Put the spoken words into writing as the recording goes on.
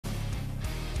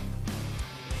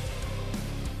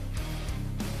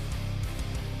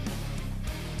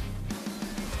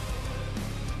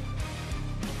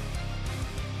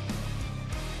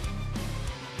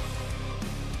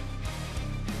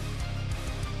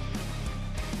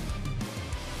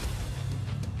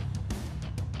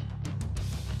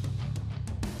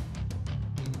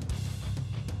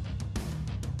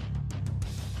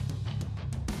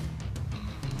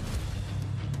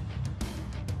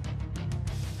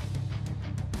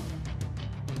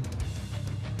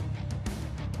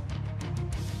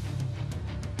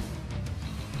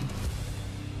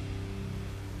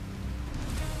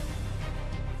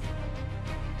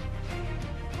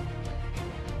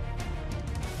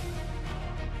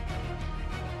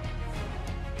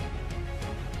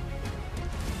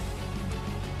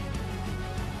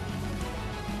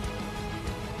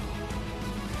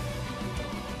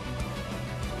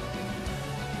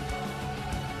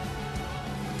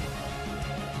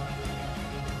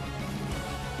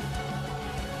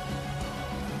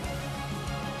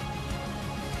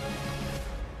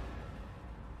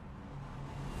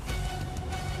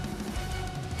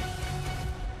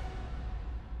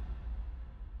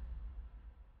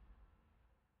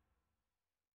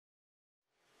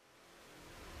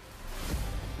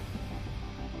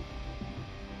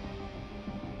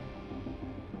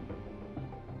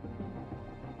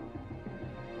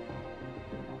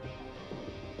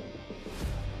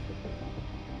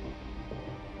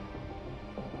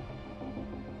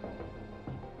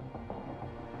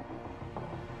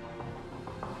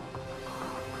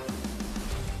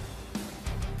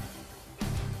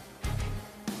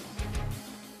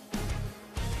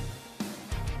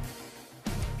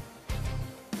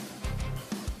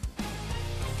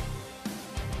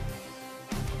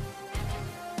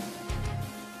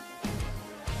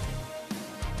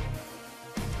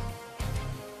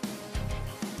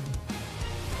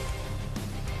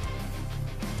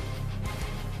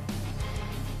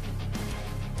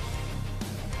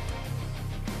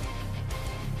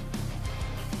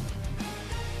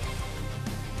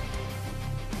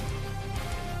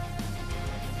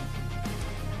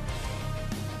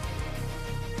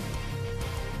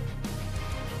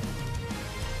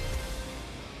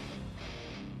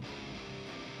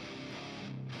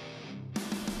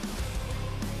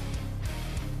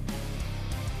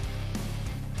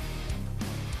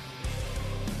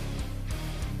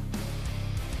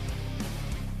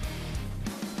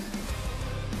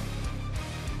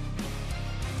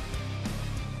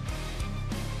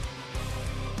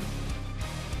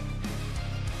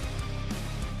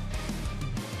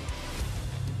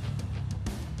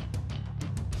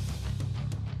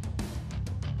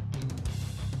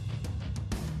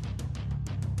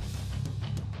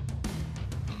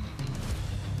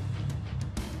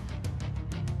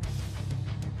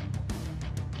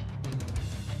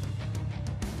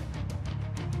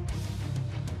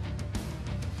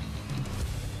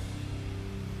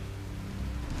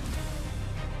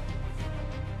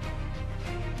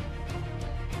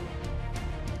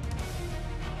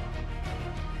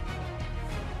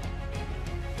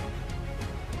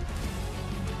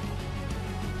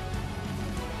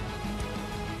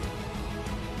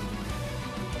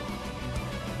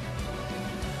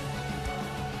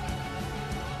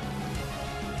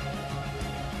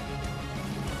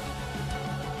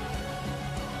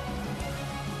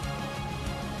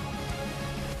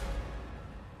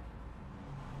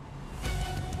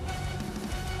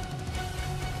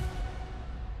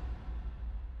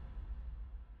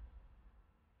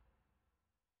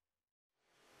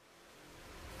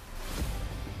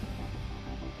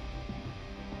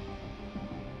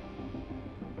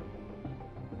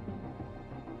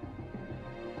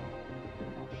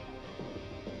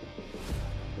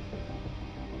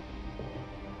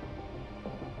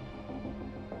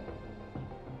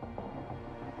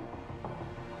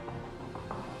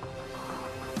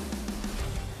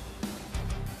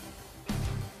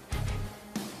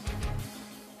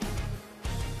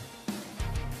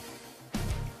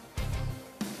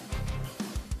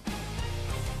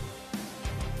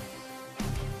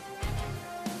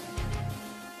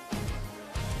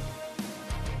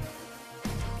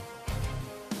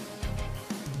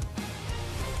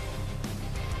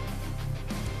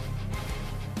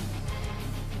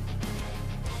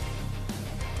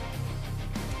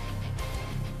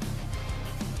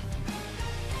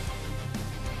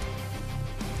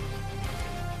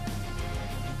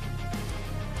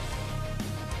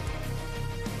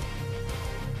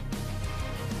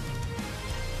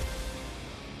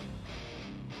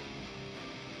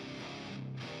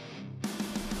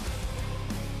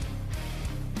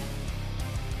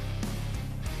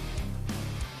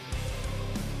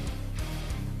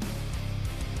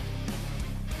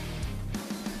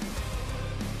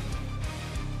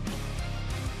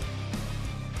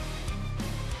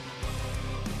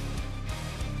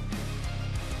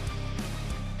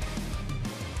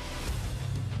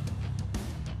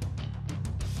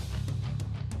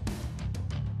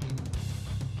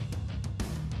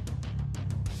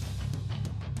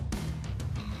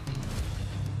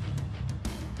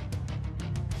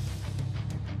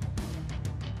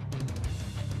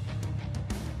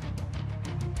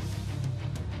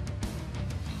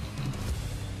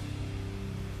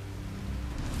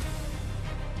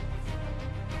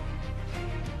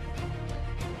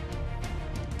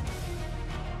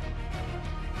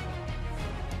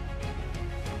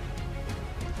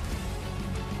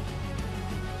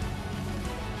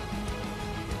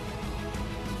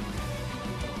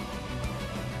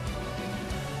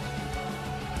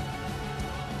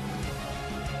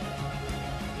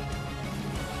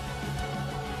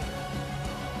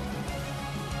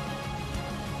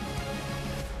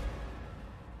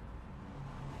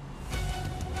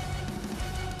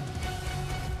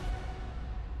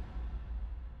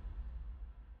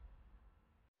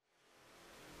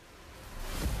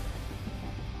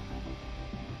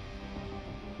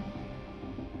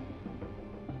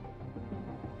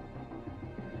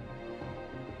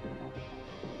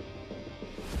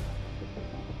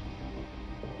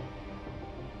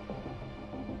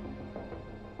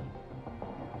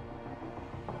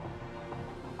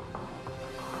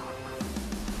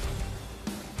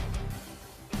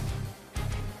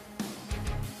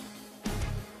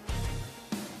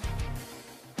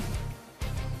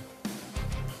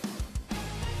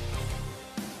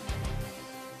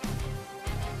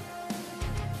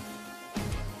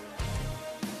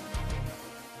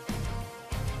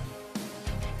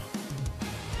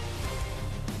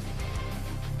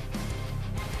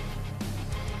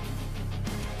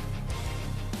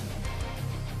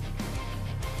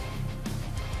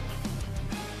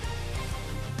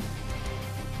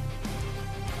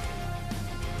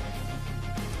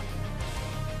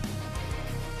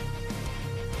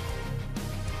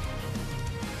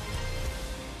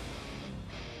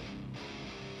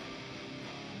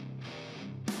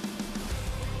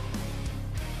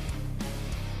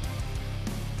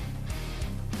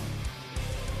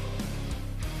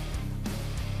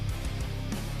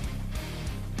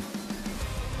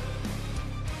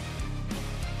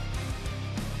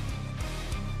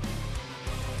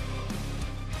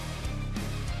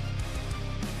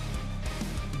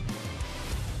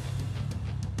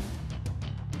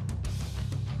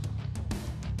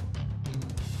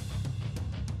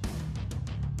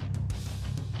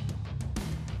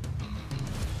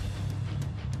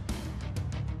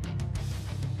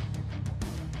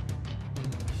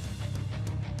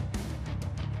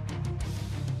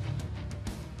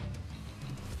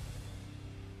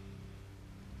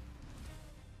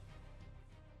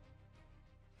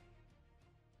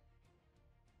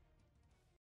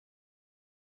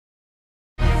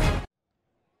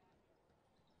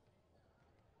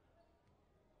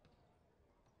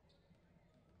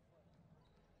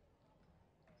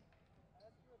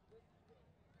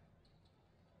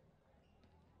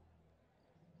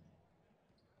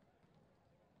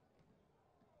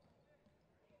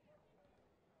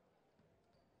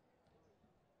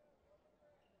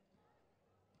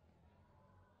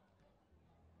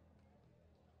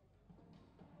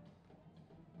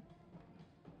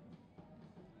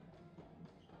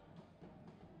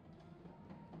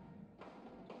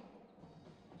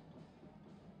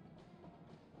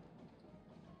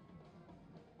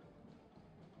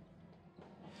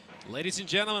Ladies and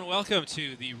gentlemen, welcome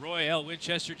to the Roy L.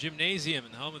 Winchester Gymnasium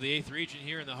in the home of the 8th Region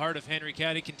here in the heart of Henry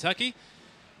County, Kentucky.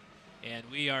 And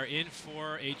we are in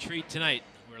for a treat tonight.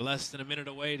 We're less than a minute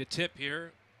away to tip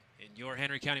here in your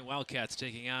Henry County Wildcats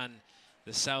taking on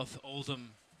the South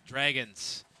Oldham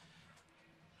Dragons.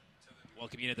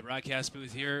 Welcome you to the broadcast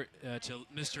booth here to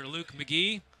Mr. Luke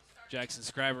McGee. Jackson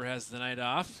Scriber has the night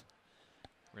off.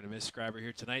 We're going to miss Scriber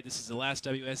here tonight. This is the last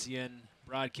WSEN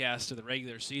broadcast of the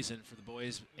regular season for the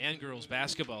boys and girls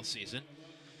basketball season.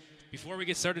 Before we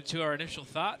get started to our initial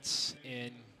thoughts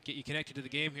and get you connected to the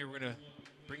game here, we're going to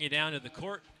bring you down to the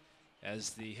court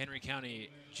as the Henry County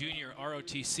Junior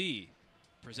ROTC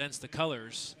presents the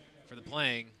colors for the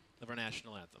playing of our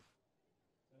national anthem.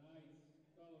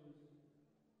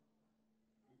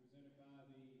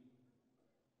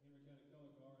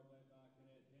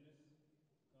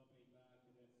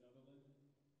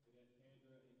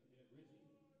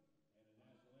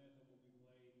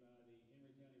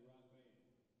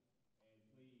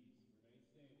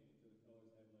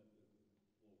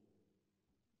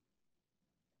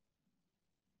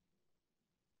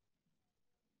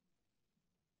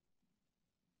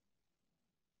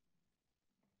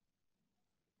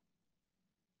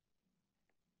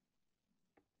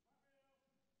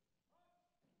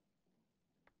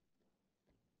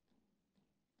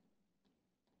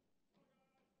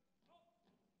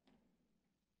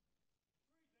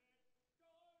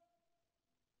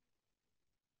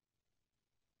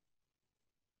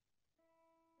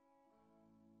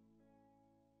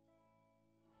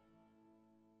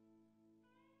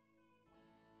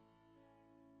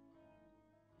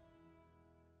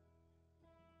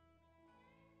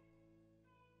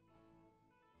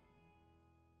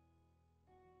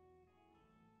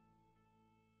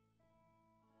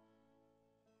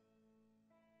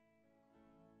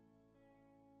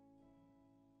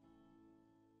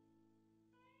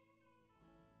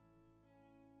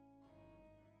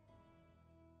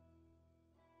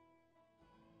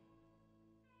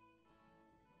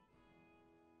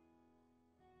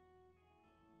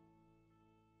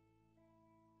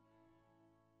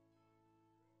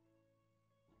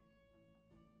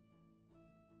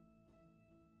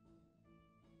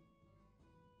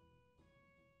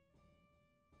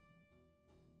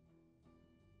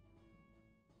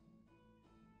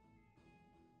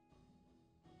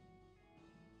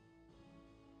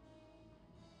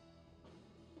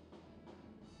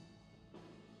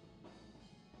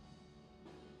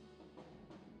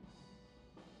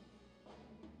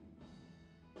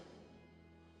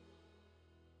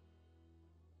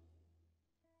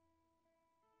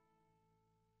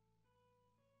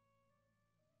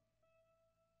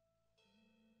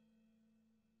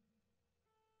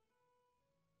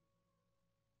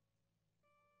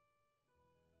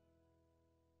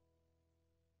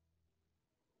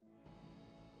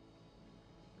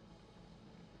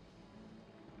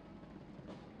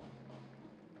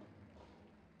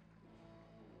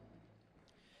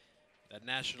 That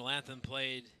national anthem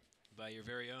played by your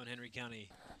very own Henry County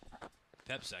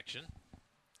Pep section.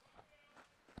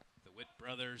 The Witt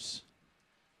brothers,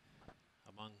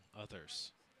 among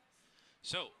others.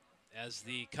 So, as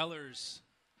the colors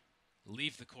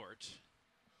leave the court,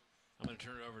 I'm going to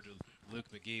turn it over to Luke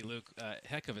McGee. Luke,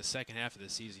 heck of a second half of the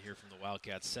season here from the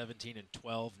Wildcats.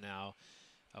 17-12 now,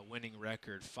 a winning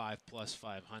record, 5+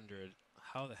 500.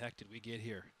 How the heck did we get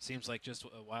here? Seems like just a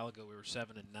while ago we were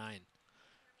 7-9.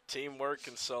 Teamwork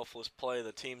and selfless play.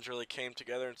 The teams really came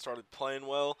together and started playing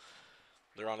well.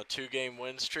 They're on a 2-game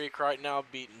win streak right now,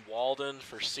 beating Walden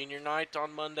for senior night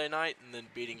on Monday night and then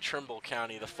beating Trimble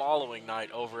County the following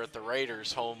night over at the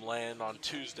Raiders' homeland on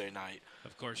Tuesday night.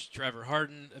 Of course, Trevor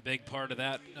Harden, a big part of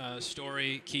that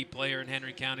story, key player in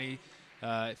Henry County,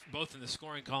 both in the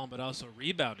scoring column but also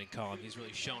rebounding column. He's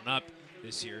really shown up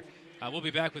this year. We'll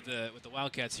be back with the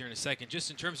Wildcats here in a second. Just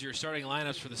in terms of your starting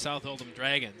lineups for the South Oldham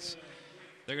Dragons,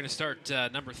 they're going to start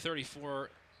number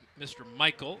 34, Mr.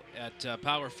 Michael at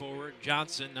power forward,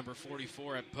 Johnson, number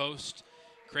 44 at post,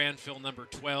 Cranfield, number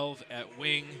 12 at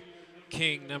wing,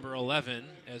 King, number 11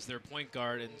 as their point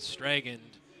guard, and Stragand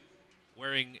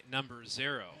wearing number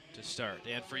 0 to start.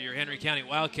 And for your Henry County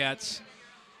Wildcats,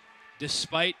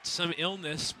 despite some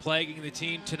illness plaguing the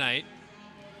team tonight,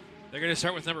 they're going to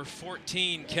start with number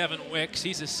 14, Kevin Wicks.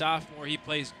 He's a sophomore. He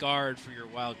plays guard for your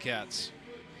Wildcats.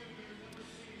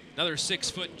 Another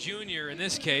 6-foot junior in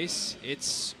this case.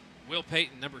 It's Will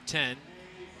Payton, number 10.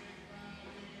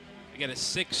 We got a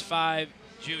 6'5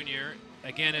 junior.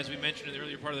 Again, as we mentioned in the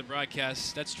earlier part of the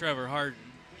broadcast, that's Trevor Harden,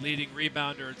 leading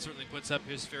rebounder, and certainly puts up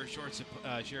his fair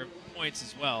share of points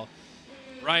as well.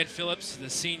 Brian Phillips, the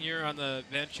senior on the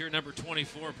bench here, number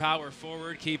 24, power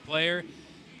forward, key player.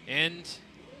 And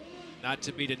not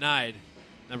to be denied,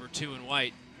 number 2 in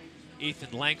white,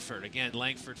 Ethan Langford. Again,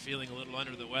 Langford feeling a little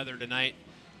under the weather tonight,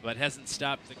 but hasn't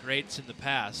stopped the greats in the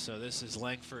past. So this is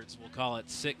Langford's, we'll call it,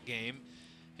 sick game,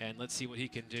 and let's see what he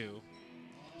can do.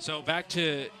 So back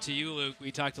to you, Luke.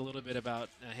 We talked a little bit about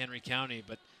Henry County,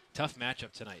 but tough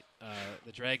matchup tonight.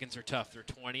 The Dragons are tough. They're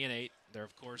 20-8. They're,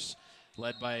 of course,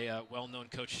 led by well-known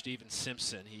coach Steven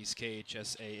Simpson. He's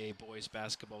KHSAA boys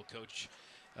basketball coach.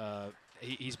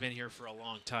 He's been here for a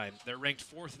long time. They're ranked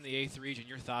 4th in the 8th region.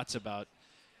 Your thoughts about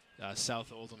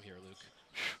South Oldham here, Luke?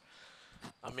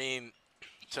 I mean,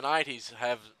 tonight he's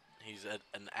at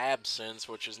an absence,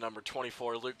 which is number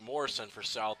 24, Luke Morrison for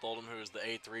South Oldham, who was the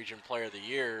 8th Region Player of the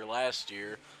Year last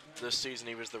year. This season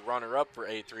he was the runner-up for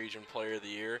 8th Region Player of the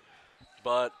Year.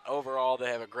 But overall,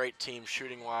 they have a great team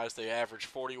shooting-wise. They average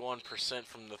 41%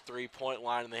 from the three-point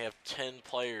line, and they have 10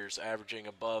 players averaging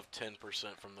above 10%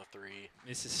 from the three.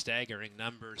 This is staggering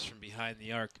numbers from behind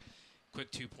the arc. Quick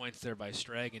 2 points there by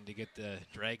Stragan to get the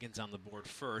Dragons on the board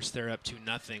first. They're up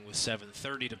 2-0 with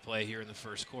 7:30 to play here in the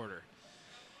first quarter.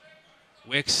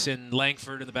 Wicks and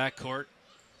Langford in the backcourt.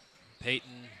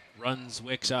 Peyton runs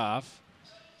Wicks off.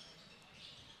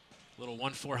 Little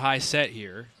 1-4 high set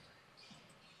here.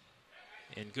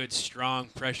 And good, strong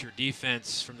pressure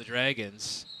defense from the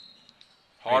Dragons.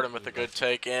 Harden with a good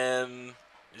take in.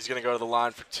 He's going to go to the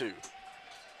line for 2.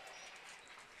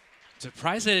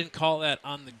 Surprised they didn't call that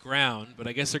on the ground, but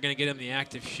I guess they're going to get him the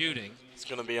active shooting. It's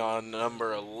going to be on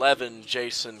number 11,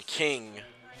 Jason King,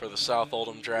 for the South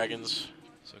Oldham Dragons.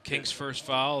 So King's first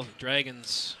foul,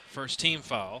 Dragons' first team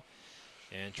foul,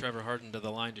 and Trevor Harden to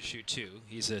the line to shoot 2.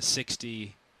 He's a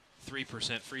 63%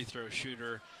 free throw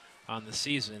shooter on the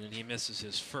season, and he misses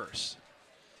his first.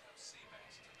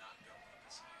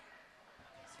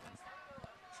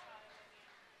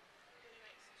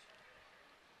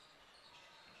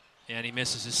 And he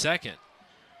misses his second.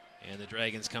 And the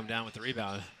Dragons come down with the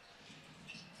rebound.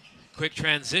 Quick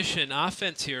transition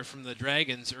offense here from the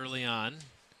Dragons early on.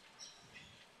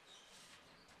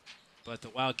 But the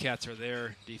Wildcats are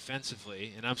there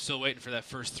defensively. And I'm still waiting for that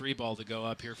first 3 ball to go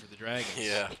up here for the Dragons.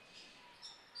 Yeah.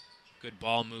 Good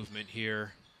ball movement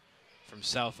here from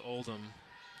South Oldham.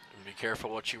 And be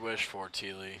careful what you wish for,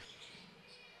 T-Lee.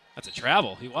 That's a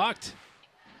travel. He walked.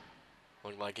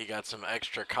 Looked like he got some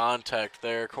extra contact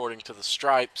there according to the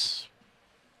stripes.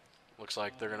 Looks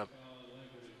like they're going to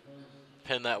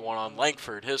pin that one on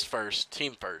Langford, his first,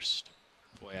 team first.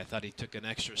 Boy, I thought he took an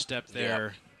extra step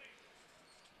there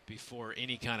before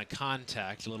any kind of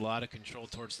contact. A little out of control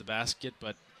towards the basket,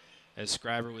 but as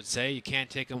Scriber would say, you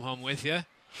can't take them home with you.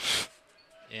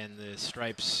 And the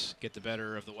stripes get the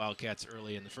better of the Wildcats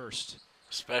early in the first.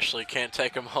 Especially can't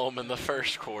take them home in the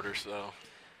first quarter, so.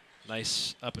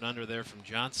 Nice up and under there from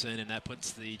Johnson, and that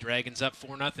puts the Dragons up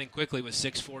 4-0 quickly with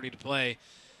 6:40 to play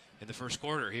in the first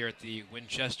quarter here at the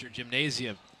Winchester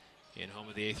Gymnasium in home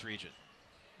of the 8th Region.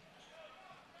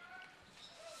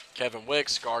 Kevin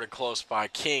Wicks guarded close by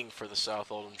King for the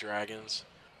South Oldham Dragons.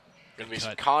 Going to be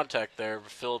some Cut. contact there, but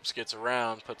Phillips gets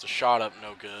around, puts a shot up,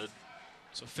 no good.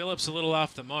 So Phillips a little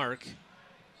off the mark.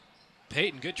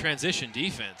 Peyton, good transition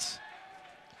defense.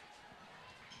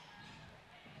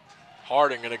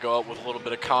 Harding going to go up with a little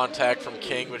bit of contact from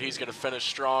King, but he's going to finish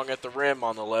strong at the rim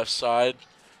on the left side.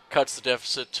 Cuts the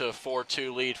deficit to a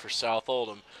 4-2 lead for South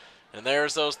Oldham. And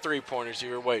there's those three-pointers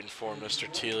you were waiting for, Mr.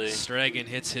 Teeley. Stragan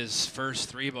hits his first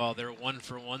 3 ball. They're 1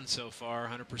 for 1 so far,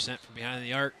 100% from behind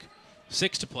the arc.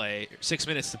 6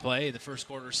 minutes to play in the first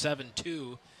quarter,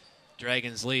 7-2.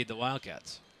 Dragons lead the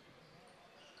Wildcats.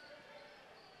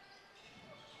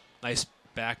 Nice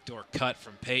backdoor cut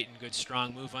from Peyton. Good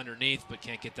strong move underneath, but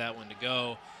can't get that one to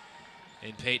go.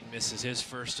 And Peyton misses his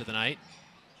first of the night.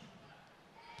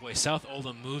 Boy, South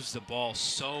Oldham moves the ball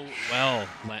so well.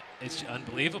 It's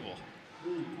unbelievable.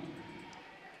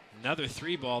 Another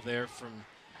 3 ball there from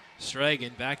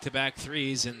Stragan. Back-to-back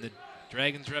threes, and the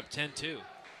Dragons are up 10-2.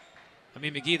 I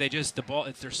mean, McGee,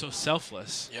 they're so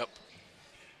selfless. Yep.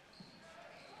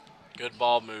 Good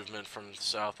ball movement from the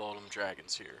South Oldham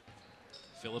Dragons here.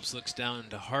 Phillips looks down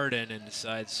to Harden and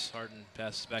decides, Harden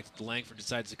passes back to Langford,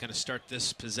 decides to kind of start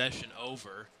this possession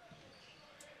over.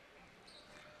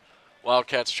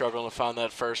 Wildcats struggling to find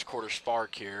that first quarter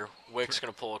spark here. Wicks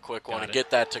going to pull a quick one and get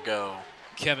that to go.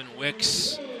 Kevin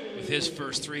Wicks with his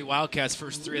first 3, Wildcats'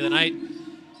 first 3 of the night,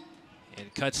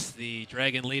 and cuts the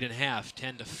Dragon lead in half,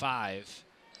 10-5.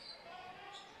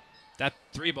 That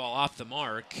 3 ball off the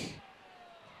mark.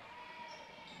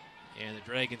 And the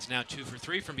Dragons now 2 for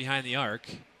 3 from behind the arc.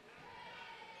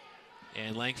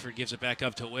 And Langford gives it back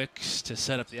up to Wicks to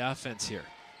set up the offense here.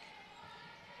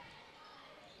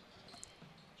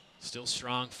 Still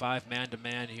strong, 5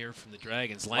 man-to-man here from the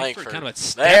Dragons. Langford kind of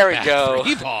a there we step-back go.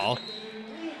 free ball.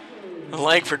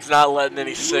 Langford's not letting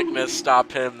any sickness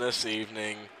stop him this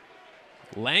evening.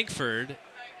 Langford,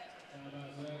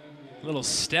 little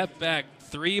step-back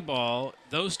 3-ball.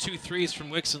 Those 2 threes from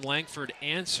Wicks and Langford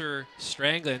answer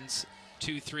Stranglin's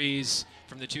 2 threes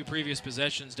from the 2 previous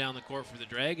possessions down the court for the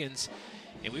Dragons.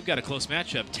 And we've got a close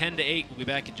matchup, 10-8. We'll be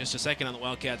back in just a second on the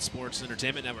Wildcat Sports and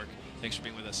Entertainment Network. Thanks for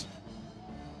being with us.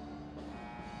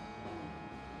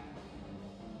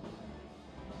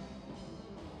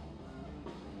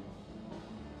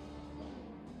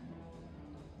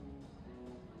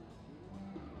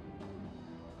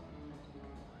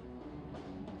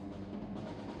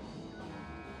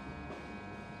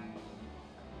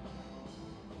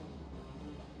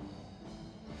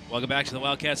 Welcome back to the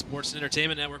Wildcat Sports and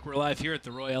Entertainment Network. We're live here at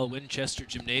the Royal Winchester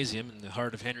Gymnasium in the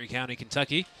heart of Henry County,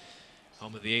 Kentucky,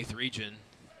 home of the 8th region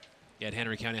at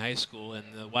Henry County High School. And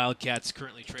the Wildcats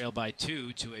currently trail by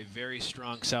 2 to a very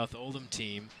strong South Oldham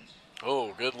team.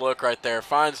 Oh, good look right there.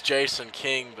 Finds Jason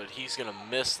King, but he's going to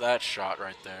miss that shot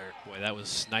right there. Boy, that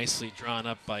was nicely drawn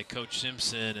up by Coach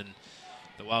Simpson, and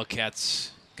the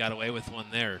Wildcats got away with one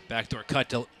there. Backdoor cut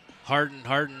to Harden.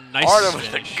 Nice Harden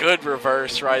finish. with a good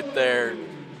reverse right there.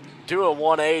 Do a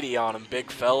 180 on him, big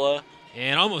fella.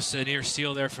 And almost a near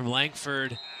steal there from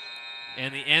Langford.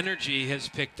 And the energy has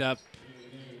picked up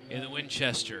in the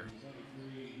Winchester.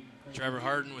 Trevor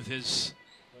Harden with his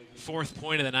 4th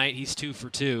point of the night. He's 2 for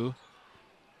 2.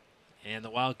 And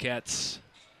the Wildcats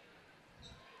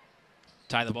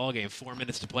tie the ball game. 4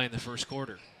 minutes to play in the first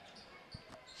quarter.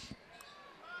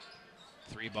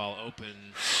 3-ball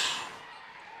open.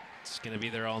 It's going to be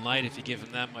there all night if you give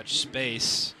him that much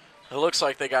space. It looks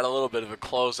like they got a little bit of a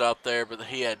closeout there, but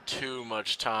he had too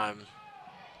much time.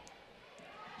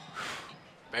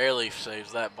 Barely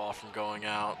saves that ball from going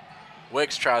out.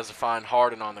 Wicks tries to find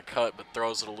Harden on the cut, but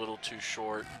throws it a little too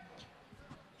short.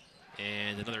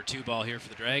 And another 2-ball here for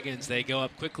the Dragons. They go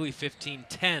up quickly, 15-10.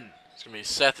 It's going to be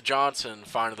Seth Johnson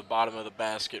finding the bottom of the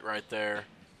basket right there.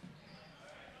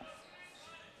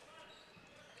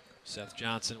 Seth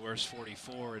Johnson wears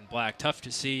 44 in black. Tough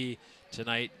to see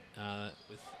tonight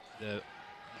with the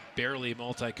barely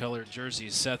multicolored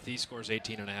jerseys. Seth, he scores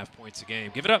 18.5 points a game.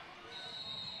 Give it up.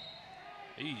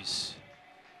 Jeez.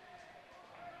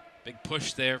 Big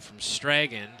push there from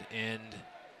Stragand, and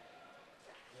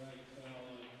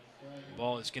the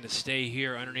ball is going to stay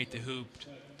here underneath the hoop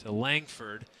to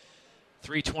Langford.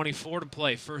 3:24 to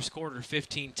play. First quarter,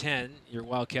 15-10. Your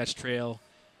Wildcats trail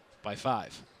by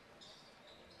 5.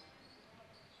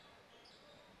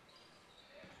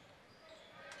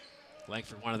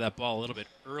 Langford wanted that ball a little bit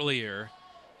earlier,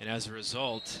 and as a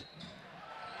result,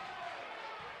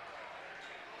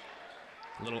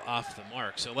 a little off the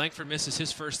mark. So Langford misses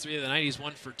his first 3 of the night. He's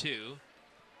 1 for 2,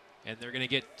 and they're going to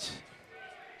get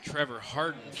Trevor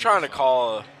Harden. Trying to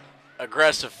call a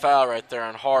aggressive foul right there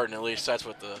on Harden. At least that's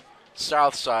what the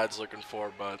South Side's looking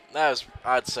for, but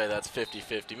I'd say that's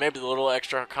 50-50. Maybe a little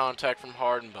extra contact from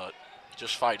Harden, but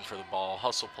just fighting for the ball,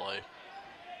 hustle play.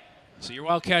 So your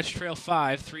Wildcats trail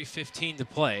 5, 3:15 to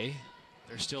play.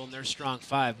 They're still in their strong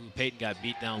 5. Peyton got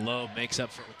beat down low, makes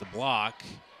up for it with the block.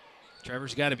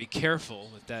 Trevor's got to be careful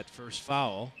with that first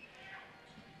foul.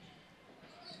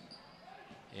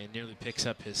 And nearly picks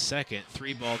up his second.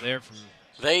 3-ball there from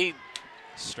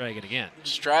Stragand again.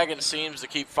 Stragand seems to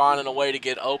keep finding a way to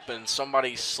get open.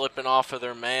 Somebody's slipping off of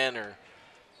their man or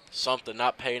something,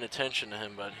 not paying attention to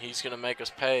him, but he's going to make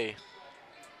us pay.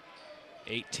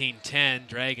 18-10,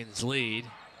 Dragons lead.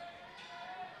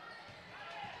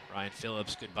 Ryan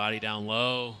Phillips, good body down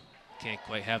low. Can't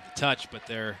quite have the touch, but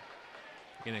they're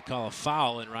going to call a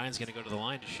foul, and Ryan's going to go to the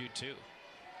line to shoot 2.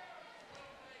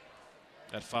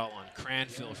 That foul on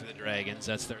Cranfield for the Dragons.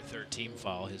 That's their 3rd team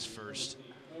foul, his first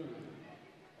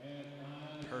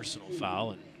personal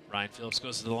foul, and Ryan Phillips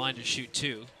goes to the line to shoot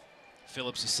 2.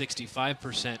 Phillips is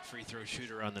 65% free throw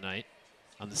shooter on the night,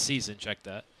 on the season, check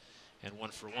that, and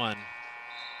 1 for 1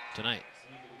 tonight.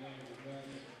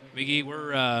 Miggy,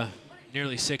 we're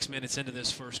nearly 6 minutes into this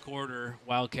first quarter.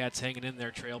 Wildcats hanging in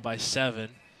there, trail by 7.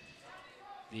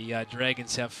 The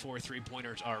Dragons have 4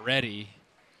 3-pointers already.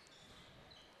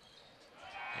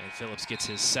 And Phillips gets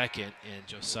his second, and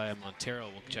Josiah Montero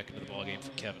will check into the ballgame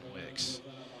for Kevin Wicks.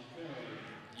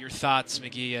 Your thoughts,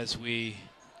 McGee, as we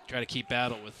try to keep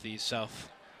battle with the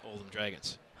South Oldham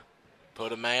Dragons?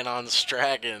 Put a man on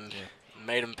Stragand. Yeah.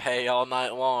 Made him pay all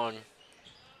night long.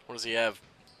 What does he have?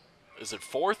 Is it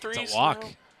 4 threes? It's a walk. Now?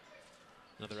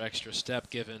 Another extra step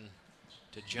given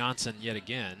to Johnson yet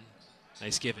again.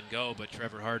 Nice give and go, but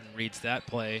Trevor Harden reads that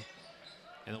play,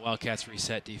 and the Wildcats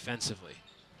reset defensively.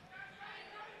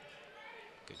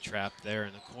 Good trap there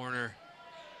in the corner.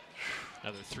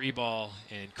 Another 3-ball,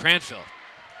 and Cranfield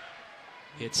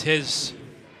hits his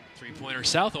three-pointer.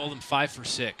 South Oldham 5 for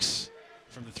 6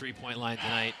 from the three-point line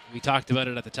tonight. We talked about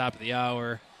it at the top of the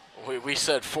hour. We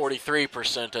said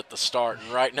 43% at the start,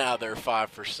 and right now they're 5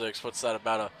 for 6. What's that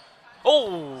about a?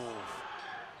 Oh!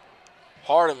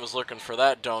 Harden was looking for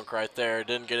that dunk right there.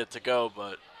 Didn't get it to go,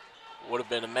 but would have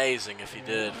been amazing if he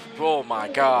did. Oh my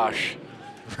gosh!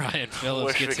 Ryan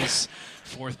Phillips gets his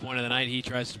 4th point of the night. He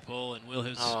tries to pull, and will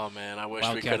his. Oh man, I wish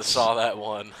Wildcats we could have saw that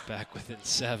one. Back within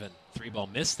 7. 3-ball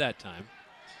missed that time.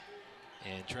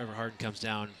 And Trevor Harden comes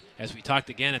down. As we talked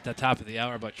again at the top of the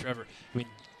hour about Trevor, I mean,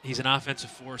 he's an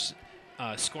offensive force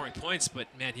scoring points, but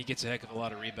man, he gets a heck of a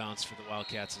lot of rebounds for the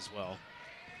Wildcats as well.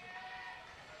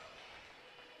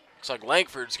 Looks like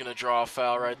Langford's going to draw a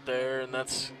foul right there, and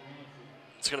it's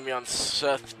going to be on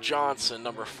Seth Johnson,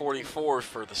 number 44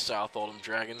 for the South Oldham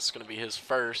Dragons. It's going to be his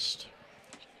first,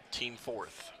 team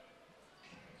 4th.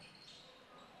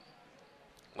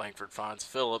 Langford finds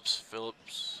Phillips.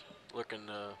 Phillips looking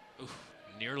to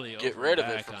nearly get rid of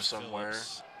it from somewhere.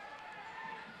 Phillips.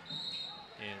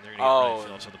 And they're going to get Ryan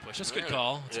Phillips on the push. That's a good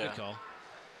call. That's a good call.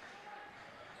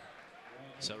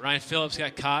 So Ryan Phillips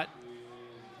got caught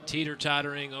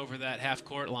teeter-tottering over that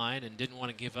half-court line and didn't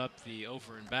want to give up the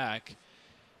over and back.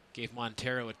 Gave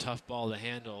Montero a tough ball to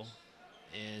handle.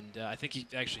 And I think he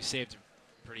actually saved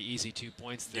a pretty easy 2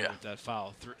 points there with that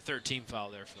foul. Third team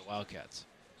foul there for the Wildcats.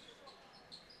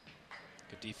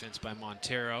 Good defense by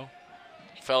Montero.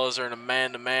 Fellas are in a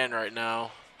man-to-man right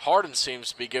now. Harden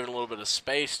seems to be giving a little bit of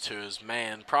space to his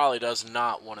man. Probably does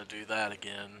not want to do that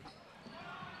again.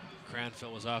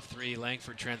 Cranfield was off 3.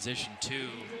 Langford transition 2.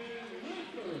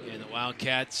 And the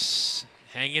Wildcats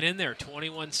hanging in there.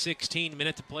 21-16,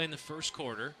 minute to play in the first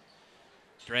quarter.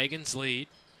 Dragons lead.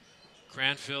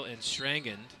 Cranfield and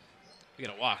Strangand. We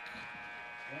got a walk.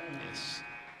 Yes.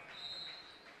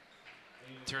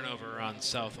 Turnover on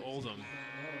South Oldham.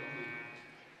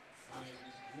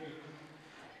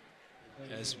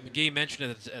 As McGee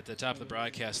mentioned at the top of the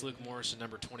broadcast, Luke Morrison,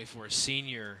 number 24,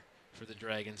 senior for the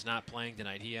Dragons, not playing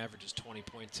tonight. He averages 20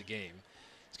 points a game.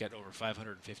 He's got over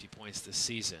 550 points this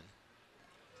season.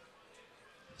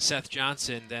 Seth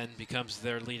Johnson then becomes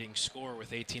their leading scorer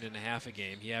with 18.5 a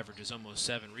game. He averages almost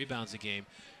 7 rebounds a game.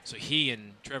 So he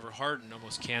and Trevor Harden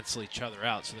almost cancel each other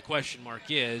out. So the question mark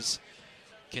is,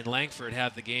 can Langford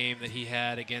have the game that he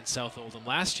had against South Oldham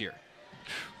last year?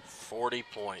 40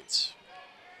 points.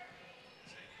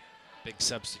 Big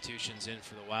substitutions in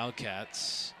for the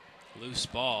Wildcats. Loose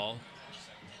ball.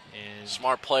 And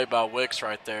smart play by Wicks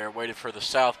right there. Waited for the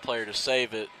South player to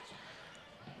save it.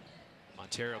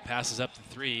 Montero passes up the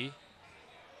 3.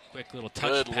 Quick little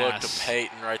touch Good pass. look to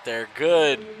Peyton right there.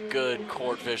 Good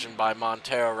court vision by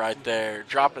Montero right there.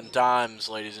 Dropping dimes,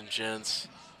 ladies and gents.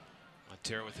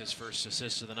 Montero with his first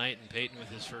assist of the night, and Peyton with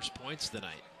his first points of the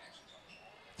night.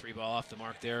 3-ball off the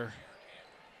mark there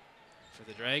for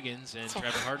the Dragons, and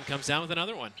Trevor Harden comes down with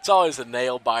another one. It's always a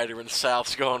nail biter when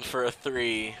South's going for a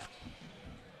 3.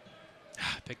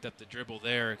 Picked up the dribble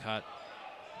there, caught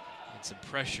in some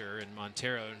pressure, and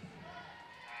Montero.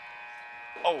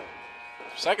 Oh,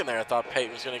 second there, I thought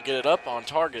Peyton was going to get it up on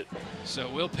target. So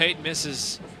Will Peyton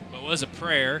misses what was a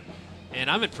prayer, and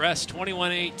I'm impressed.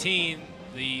 21-18,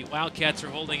 the Wildcats are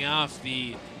holding off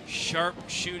the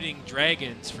sharp-shooting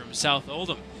Dragons from South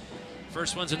Oldham.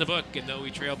 First one's in the book, and though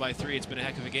we trail by 3, it's been a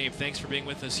heck of a game. Thanks for being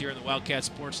with us here on the Wildcat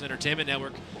Sports and Entertainment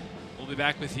Network. We'll be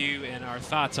back with you and our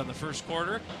thoughts on the first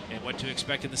quarter and what to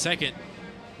expect in the second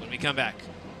when we come back.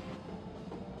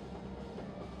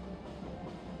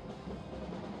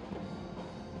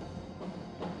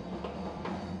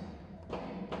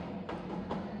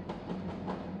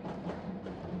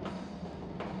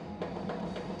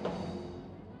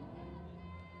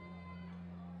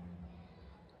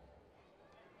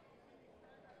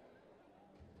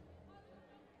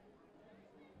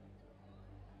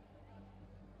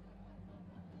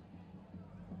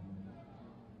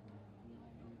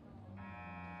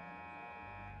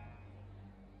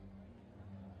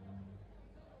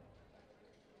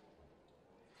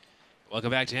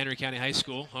 Welcome back to Henry County High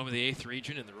School, home of the 8th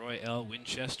region in the Roy L.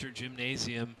 Winchester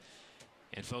Gymnasium.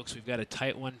 And folks, we've got a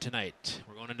tight one tonight.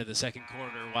 We're going into the second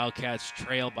quarter. Wildcats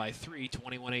trail by 3,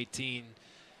 21-18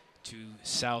 to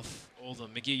South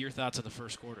Oldham. McGee, your thoughts on the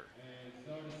first quarter?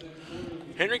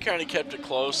 Henry County kept it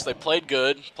close. They played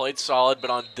good, played solid, but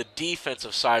on the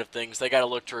defensive side of things, they got to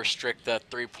look to restrict that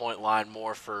three-point line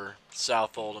more for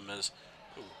South Oldham as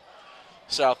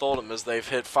they've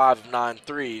hit 5 of 9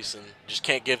 threes and just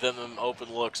can't give them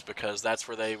open looks because that's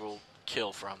where they will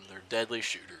kill from. They're deadly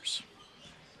shooters.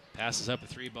 Passes up a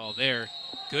 3-ball there.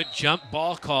 Good jump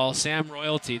ball call, Sam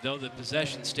Royalty, though the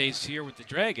possession stays here with the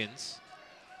Dragons.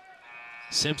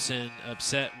 Simpson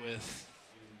upset with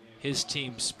his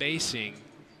team spacing,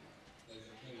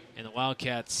 and the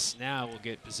Wildcats now will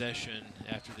get possession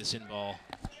after this in ball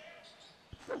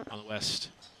on the west.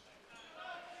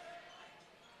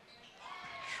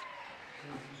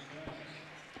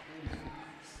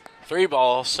 Three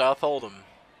ball, South Oldham.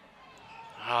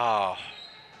 Oh.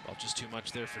 Well, just too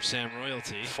much there for Sam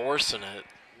Royalty. Forcing it.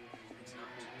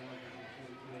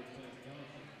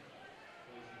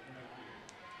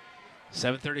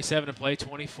 .737 to play,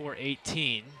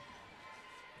 24-18.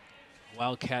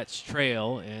 Wildcats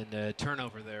trail, and a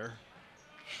turnover there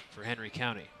for Henry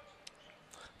County.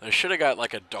 They should have got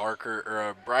like a darker or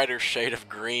a brighter shade of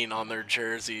green on their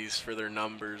jerseys for their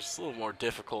numbers. It's a little more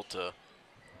difficult to.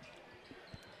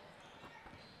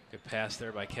 Good pass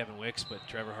there by Kevin Wicks, but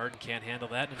Trevor Harden can't handle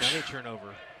that. And another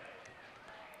turnover.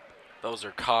 Those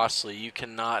are costly. You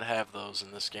cannot have those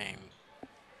in this game.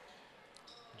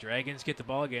 Dragons get the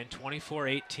ball again,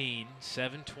 24-18,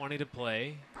 7:20 to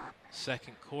play,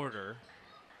 second quarter.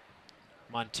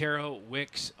 Montero,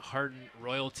 Wicks, Harden,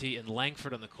 Royalty, and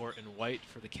Langford on the court, and White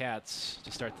for the Cats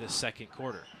to start this second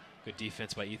quarter. Good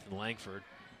defense by Ethan Langford.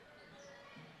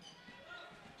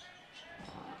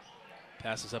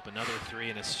 Passes up another three,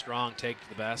 and a strong take to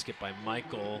the basket by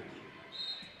Michael.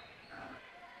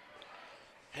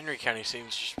 Henry County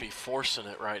seems to just be forcing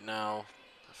it right now.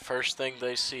 First thing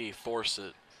they see, force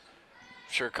it.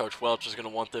 I'm sure Coach Welch is going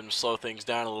to want them to slow things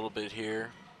down a little bit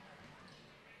here.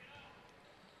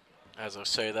 As I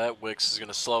say that, Wicks is going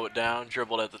to slow it down,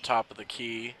 dribbled at the top of the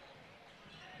key.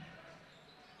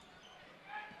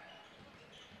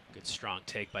 Good strong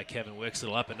take by Kevin Wicks, a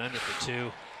little up and under for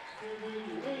two.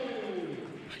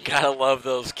 Gotta love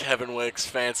those Kevin Wicks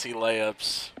fancy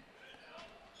layups.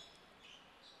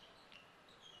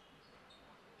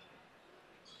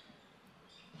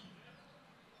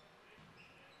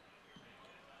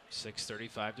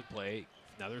 .635 to play.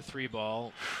 Another three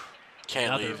ball.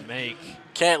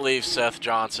 Can't leave Seth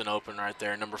Johnson open right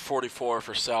there. Number 44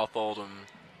 for South Oldham.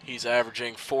 He's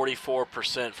averaging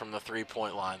 44% from the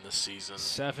three-point line this season.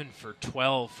 7 for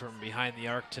 12 from behind the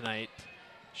arc tonight.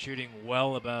 Shooting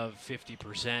well above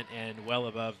 50% and well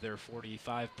above their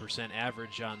 45%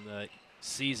 average on the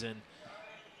season.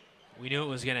 We knew it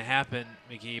was going to happen,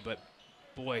 McGee, but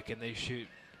boy, can they shoot.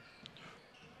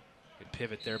 Good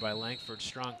pivot there by Langford.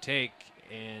 Strong take,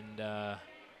 and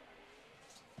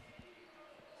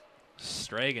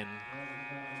Stragan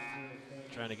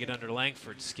trying to get under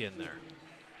Langford's skin there.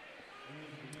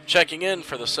 Checking in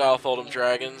for the South Oldham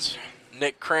Dragons,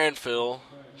 Nick Cranfill,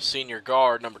 senior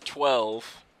guard, number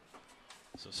 12.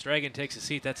 So Stragan takes a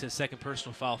seat. That's his second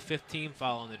personal foul, 15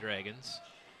 foul on the Dragons.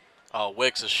 Oh,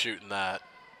 Wicks is shooting that.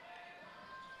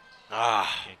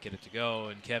 Ah. Can't get it to go,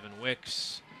 and Kevin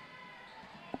Wicks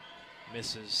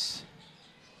misses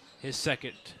his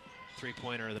second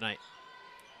three-pointer of the night.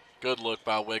 Good look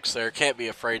by Wicks there. Can't be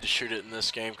afraid to shoot it in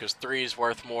this game because 3 is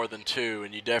worth more than 2,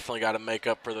 and you definitely got to make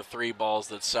up for the 3 balls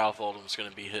that South Oldham's going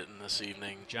to be hitting this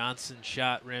evening. Johnson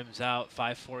shot rims out,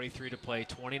 5:43 to play,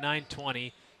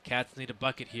 29-20. Cats need a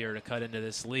bucket here to cut into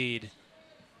this lead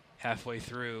halfway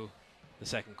through the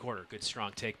second quarter. Good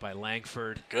strong take by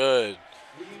Langford. Good.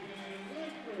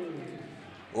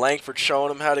 Langford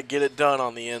showing him how to get it done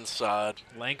on the inside.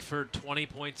 Langford, 20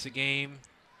 points a game,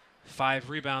 5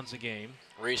 rebounds a game.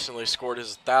 Recently scored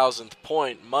his 1,000th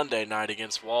point Monday night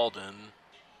against Walden.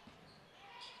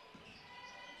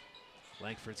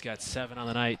 Langford's got 7 on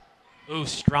the night. Ooh,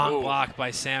 strong block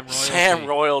by Sam Royalty. Sam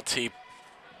Royalty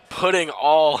putting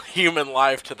all human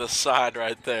life to the side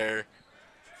right there.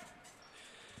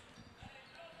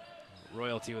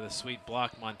 Royalty with a sweet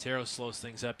block. Montero slows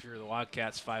things up here. The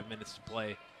Wildcats, 5 minutes to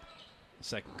play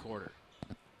second quarter.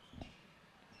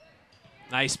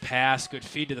 Nice pass, good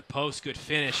feed to the post, good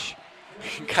finish.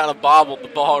 Kind of bobbled the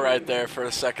ball right there for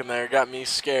a second there. Got me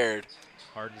scared.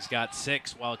 Harden's got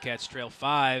 6. Wildcats trail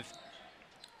 5.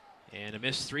 And a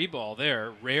missed 3 ball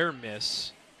there. Rare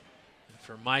miss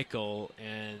for Michael,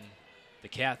 and the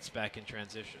Cats back in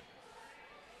transition.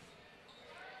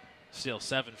 Still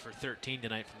 7 for 13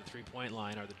 tonight from the three-point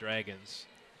line are the Dragons.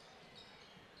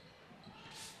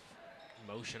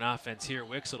 Motion offense here.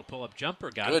 Wicks will pull up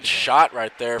jumper. Got it. Good shot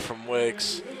right there from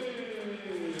Wicks.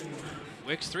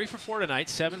 Wicks 3 for 4 tonight,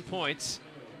 7 points.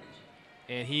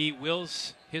 And he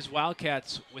wills his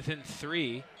Wildcats within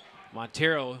 3.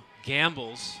 Montero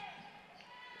gambles,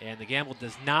 and the gamble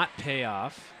does not pay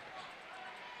off.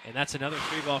 And that's another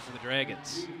 3 ball for the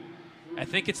Dragons. I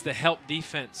think it's the help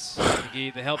defense,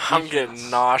 McGee, the help defense. I'm getting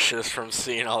nauseous from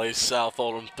seeing all these South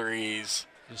Oldham threes.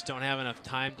 Just don't have enough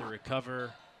time to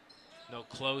recover no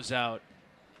closeout,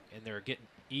 and they're getting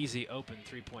easy open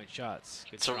three-point shots.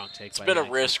 Good strong take It's by been a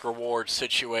Langford. risk-reward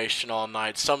situation all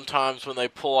night. Sometimes when they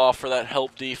pull off for that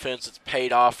help defense, it's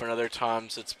paid off, and other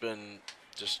times it's been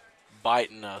just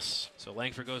biting us. So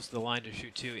Langford goes to the line to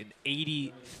shoot two, an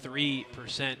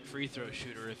 83% free throw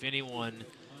shooter. If anyone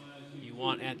you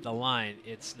want at the line,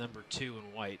 it's number 2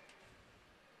 in white.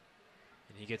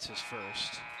 And he gets his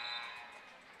first.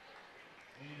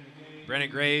 Brennan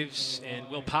Graves and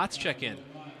Will Potts check in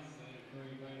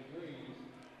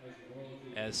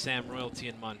as Sam Royalty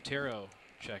and Montero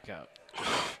check out.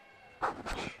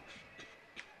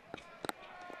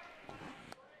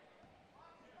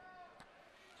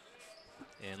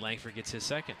 And Langford gets his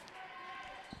second.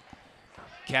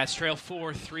 Cats trail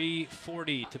 4,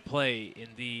 3:40 to play in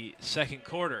the second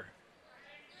quarter.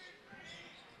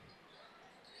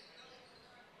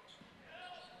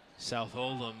 South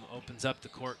Oldham opens up the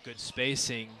court, good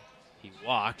spacing. He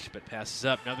walked, but passes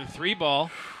up. Another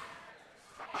 3-ball.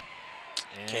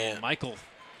 And Can't. Michael.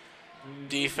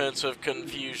 Defensive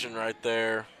confusion right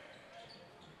there.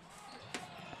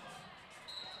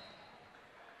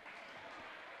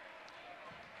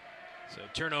 So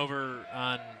turnover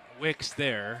on Wicks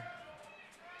there.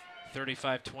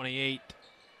 35-28.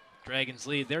 Dragons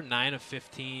lead. They're 9 of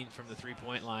 15 from the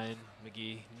three-point line,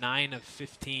 McGee. 9 of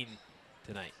 15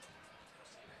 tonight.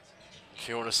 If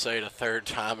you want to say it a third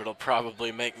time, it'll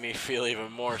probably make me feel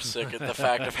even more sick at the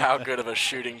fact of how good of a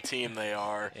shooting team they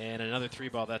are. And another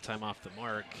 3-ball that time off the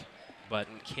mark, but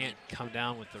can't come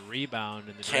down with the rebound.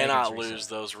 And the Cannot lose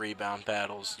those rebound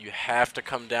battles. You have to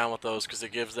come down with those because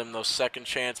it gives them those second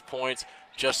chance points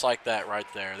just like that right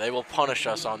there. They will punish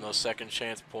us on those second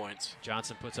chance points.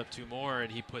 Johnson puts up 2 more,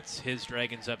 and he puts his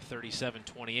Dragons up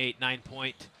 37-28.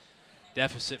 9-point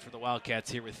deficit for the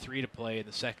Wildcats here with 3 to play in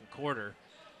the second quarter.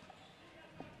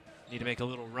 Need to make a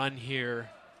little run here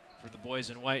for the boys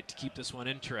in white to keep this one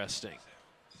interesting.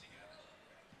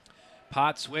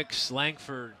 Potts, Wicks,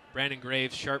 Langford, Brandon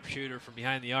Graves, sharpshooter from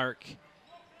behind the arc,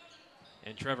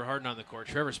 and Trevor Harden on the court.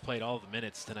 Trevor's played all the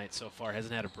minutes tonight so far,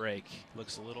 hasn't had a break.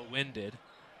 Looks a little winded,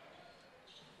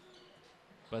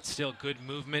 but still good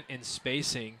movement and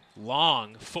spacing.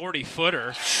 Long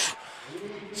 40-footer.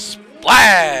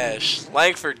 Splash!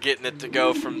 Langford getting it to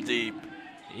go from deep.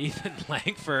 Ethan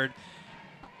Langford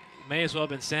may as well have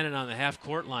been standing on the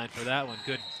half-court line for that one.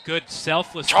 Good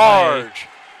selfless charge. Play.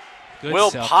 Good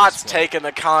Will selfless Potts play. taking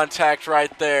the contact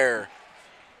right there.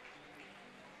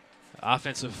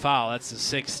 Offensive foul. That's the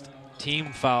 6th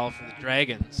team foul for the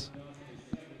Dragons.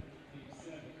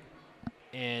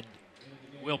 And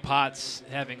Will Potts,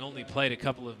 having only played a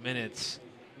couple of minutes,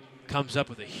 comes up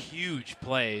with a huge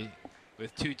play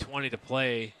with 2:20 to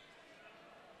play.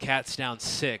 Cats down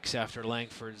 6 after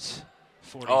Langford's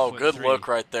 40-foot Oh, good three. look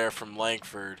right there from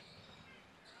Langford.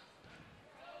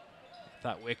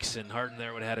 Thought Wicks and Harden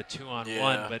there would have had a 2-on-1,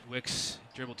 Yeah. but Wicks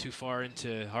dribbled too far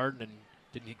into Harden and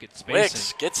didn't get spacing.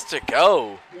 Wicks gets to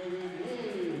go.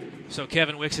 So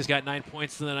Kevin Wicks has got 9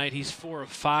 points in the night. He's 4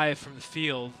 of 5 from the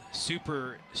field.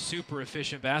 Super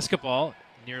efficient basketball.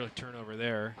 Near a turnover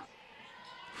there.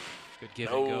 Good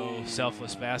give and go.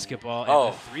 Selfless basketball.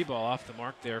 And the 3-ball off the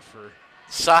mark there for.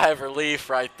 Sigh of relief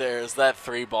right there as that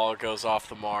 3-ball goes off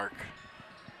the mark.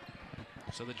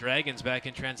 So the Dragons back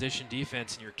in transition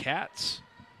defense, and your Cats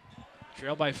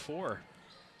trail by 4.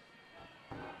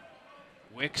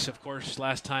 Wicks, of course,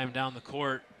 last time down the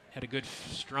court, had a good,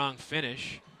 strong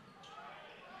finish.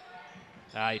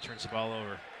 He turns the ball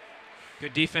over.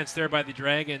 Good defense there by the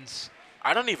Dragons.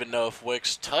 I don't even know if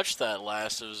Wicks touched that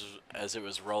last as it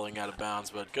was rolling out of bounds,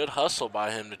 but good hustle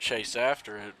by him to chase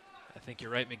after it. I think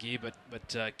you're right, McGee,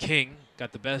 but King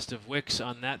got the best of Wicks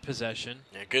on that possession.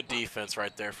 Yeah, good defense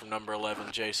right there from number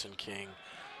 11, Jason King.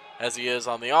 As he is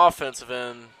on the offensive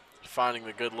end, finding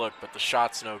the good look, but the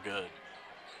shot's no good.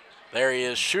 There he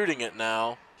is shooting it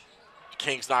now.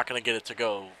 King's not going to get it to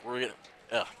go.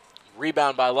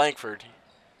 Rebound by Langford.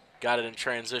 Got it in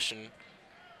transition.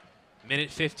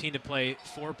 Minute 15 to play,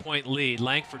 4-point lead.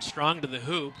 Langford strong to the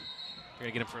hoop. You're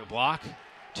going to get him for a block.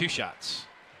 2 shots.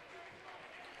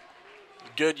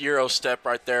 Good Euro step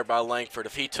right there by Langford.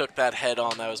 If he took that head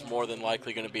on, that was more than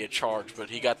likely going to be a charge, but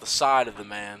he got the side of the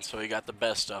man, so he got the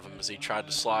best of him as he tried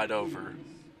to slide over.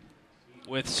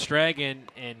 With Stragan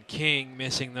and King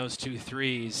missing those 2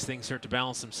 threes, things start to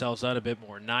balance themselves out a bit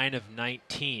more. 9 of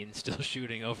 19, still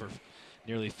shooting over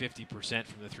nearly 50%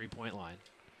 from the three-point line.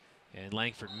 And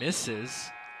Langford misses,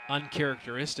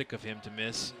 uncharacteristic of him to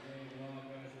miss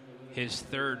his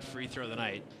 3rd free throw of the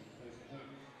night.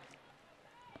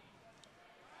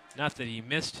 Not that he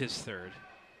missed his 3rd,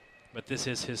 but this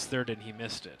is his 3rd and he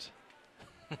missed it.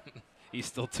 He's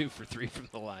still 2 for 3 from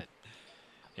the line.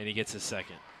 and he gets his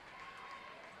second.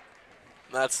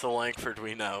 That's the Langford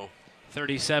we know.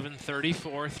 37-34,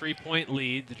 3-point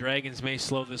lead. The Dragons may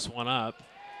slow this one up,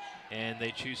 and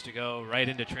they choose to go right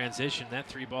into transition. That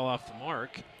 3 ball off the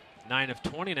mark. 9 of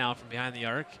 20 now from behind the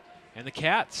arc, and the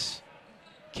Cats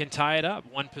can tie it up.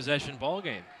 1 possession ball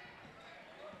game.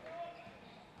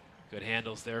 Good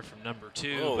handles there from number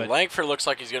 2. Oh, but Langford looks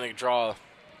like he's going to draw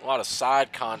a lot of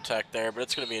side contact there, but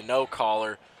it's going to be a no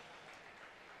caller.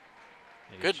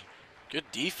 Good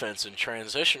defense in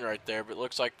transition right there, but it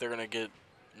looks like they're going to get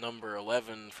number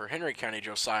 11 for Henry County,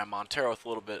 Josiah Montero, with a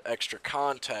little bit extra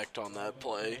contact on that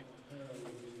play.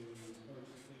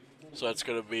 So that's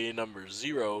going to be number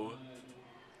 0,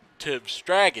 Tibbs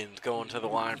Dragons, going to the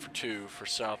line for 2 for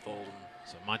South Oldham.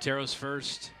 So Montero's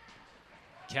first,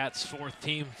 Cats' 4th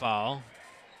team foul,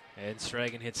 and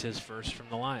Stragan hits his first from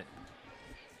the line.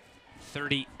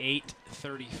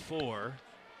 38-34.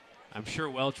 I'm sure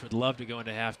Welch would love to go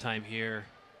into halftime here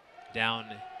down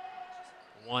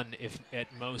 1, if at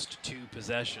most 2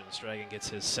 possessions. Stragan gets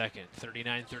his second.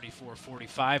 39-34,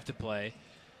 45 to play.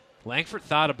 Langford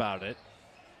thought about it,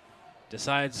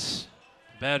 decides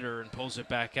better and pulls it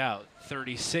back out.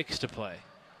 36 to play.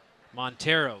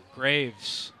 Montero,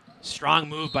 Graves, strong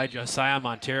move by Josiah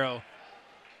Montero,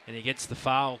 and he gets the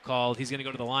foul called. He's going to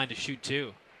go to the line to shoot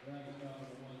 2.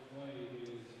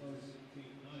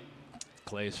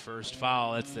 Clay's first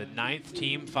foul. That's the 9th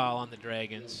team foul on the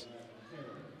Dragons.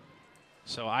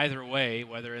 So either way,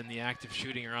 whether in the act of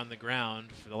shooting or on the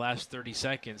ground, for the last 30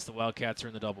 seconds, the Wildcats are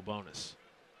in the double bonus.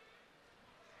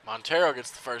 Montero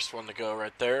gets the first one to go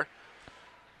right there.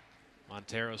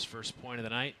 Montero's first point of the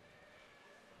night.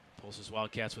 Pulls his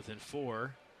Wildcats within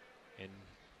 4. And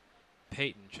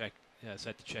Peyton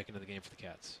set to check into the game for the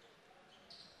Cats.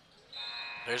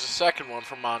 There's a second one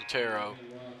from Montero.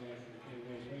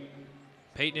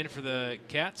 Peyton in for the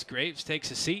Cats. Graves takes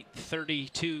a seat.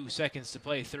 32 seconds to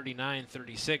play.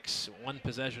 39-36. 1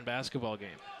 possession basketball game.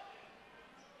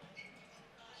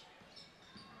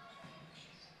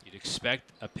 You'd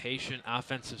expect a patient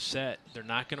offensive set. They're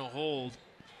not going to hold.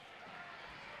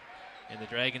 And the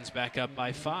Dragons back up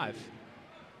by 5.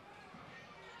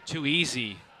 Too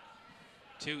easy.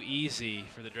 Too easy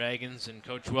for the Dragons, and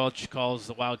Coach Welch calls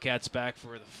the Wildcats back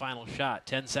for the final shot.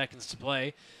 10 seconds to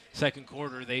play. Second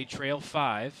quarter, they trail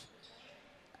 5.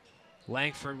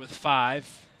 Langford with 5,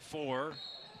 4.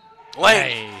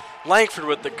 Langford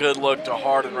with the good look to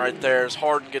Harden right there as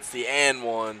Harden gets the and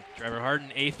one. Trevor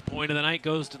Harden, 8th point of the night,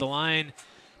 goes to the line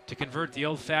to convert the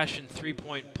old-fashioned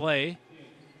 3-point play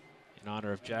in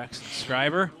honor of Jackson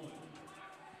Scriber.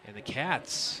 And the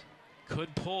Cats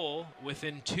could pull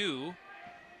within 2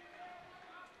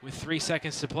 with 3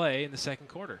 seconds to play in the second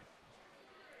quarter.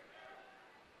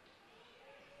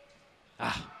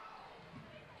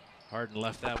 Harden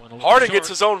left that one a little Harden short. gets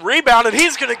his own rebound, and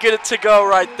he's going to get it to go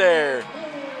right there.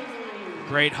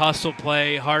 Great hustle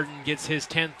play. Harden gets his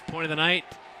 10th point of the night.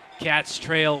 Cats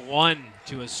trail 1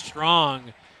 to a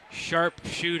strong, sharp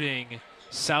shooting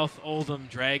South Oldham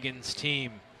Dragons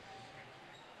team.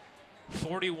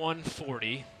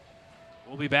 41-40.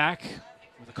 We'll be back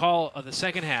with the call of the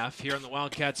second half here on the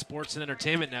Wildcat Sports and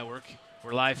Entertainment Network.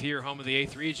 We're live here, home of the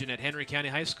 8th region at Henry County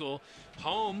High School,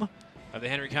 home of the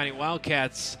Henry County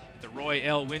Wildcats, the Roy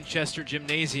L. Winchester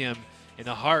Gymnasium in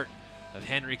the heart of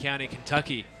Henry County,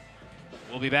 Kentucky.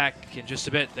 We'll be back in just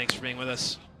a bit. Thanks for being with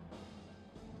us.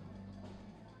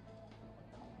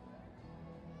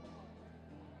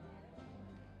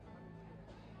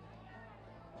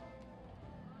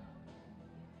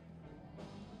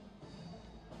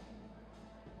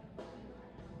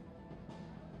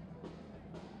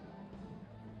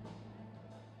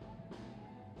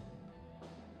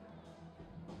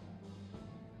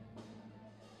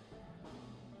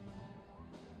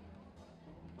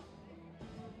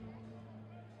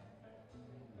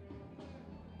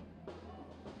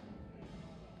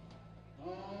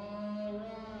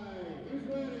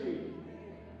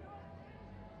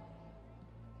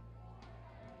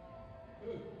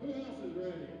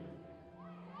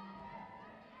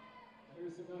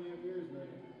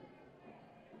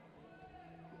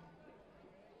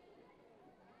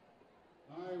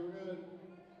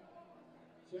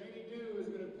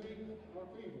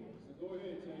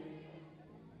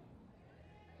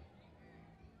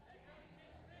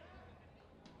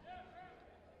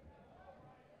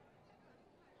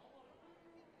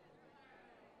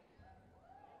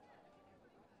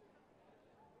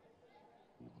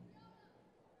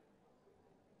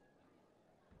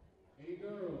 Any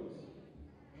girls?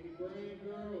 Any brave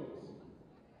girls?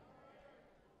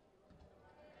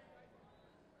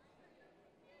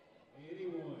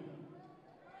 Anyone?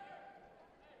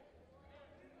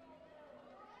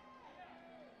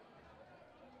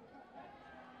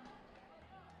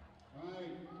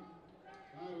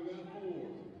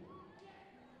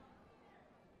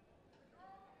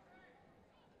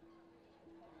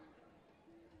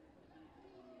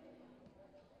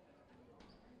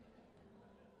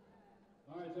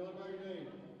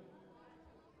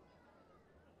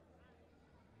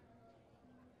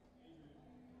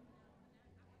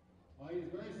 Fight is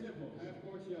very simple,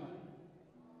 half-court shot.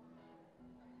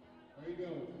 There he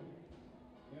goes.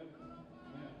 Yep,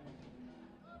 yeah.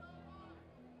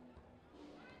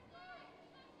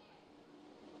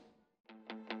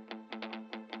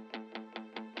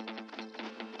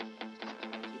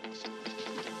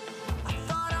 I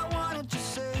thought I wanted to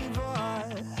save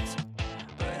us,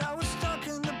 but I was stuck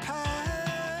in the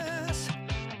past.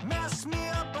 Messed me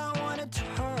up, I wanted to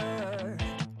hurt.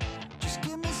 Just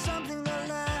give me something that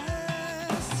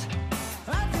lasts.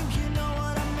 I think you know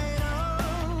what I'm made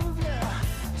of, yeah.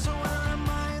 So when our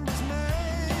mind is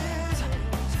made,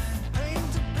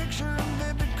 paint a picture in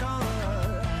vivid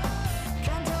color.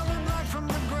 Can't tell the black from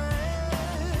the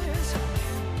grays.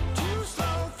 To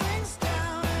slow things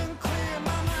down and clear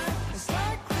my mind, it's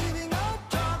like leaving a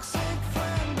toxic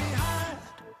friend behind.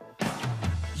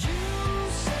 You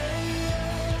say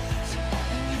yes,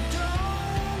 and you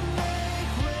don't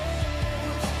make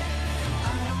waves.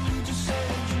 I don't need to say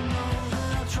it, you know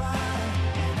that I'll try,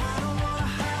 and I don't wanna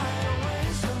hide or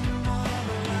waste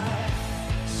another life.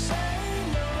 Say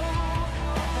no,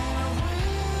 and I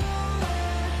will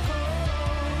let go.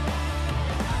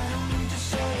 I don't need to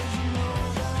say it, you know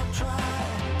that I'll try,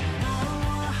 and I don't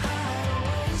wanna hide or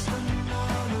waste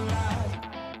another life.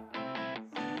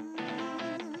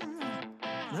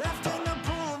 Left in the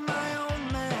pool of my own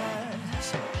mess.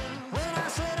 When I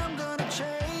said I'm gonna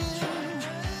change,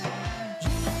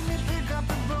 you made me pick up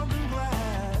the broken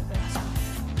glass.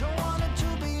 Don't want it to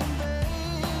be in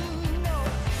vain, no.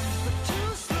 But to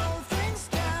slow things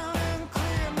down and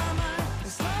clear my mind,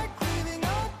 it's like leaving a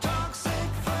toxic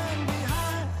friend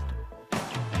behind.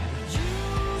 You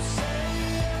say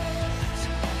yes,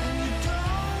 and you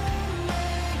don't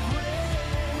make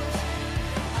waves.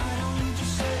 I don't need to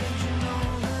say it, you know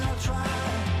that I'll try,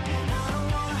 and I don't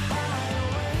wanna hide or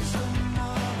waste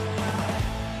another life.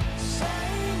 Say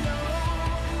no,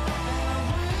 and I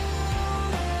will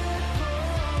let go.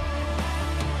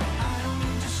 I don't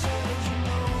need to say it, you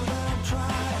know that I'll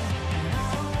try, and I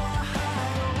don't wanna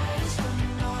hide or waste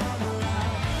another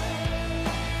life.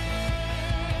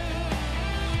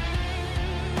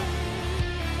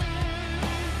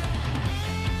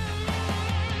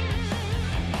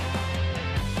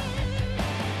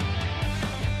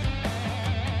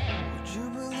 Would you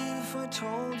believe if I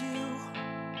told you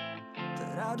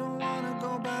that I don't wanna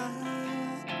go back?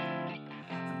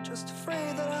 I'm just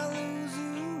afraid that I'll lose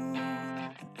you,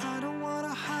 and I don't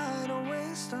wanna hide or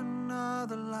waste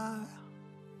another life.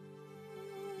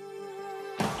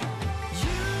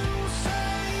 You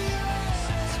say yes,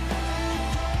 and you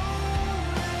don't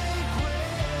make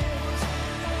waves.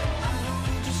 I don't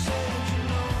need to say it, you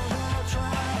know that I'll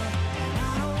try, and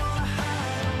I don't wanna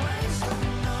hide or waste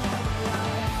another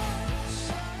life.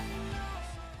 Say no.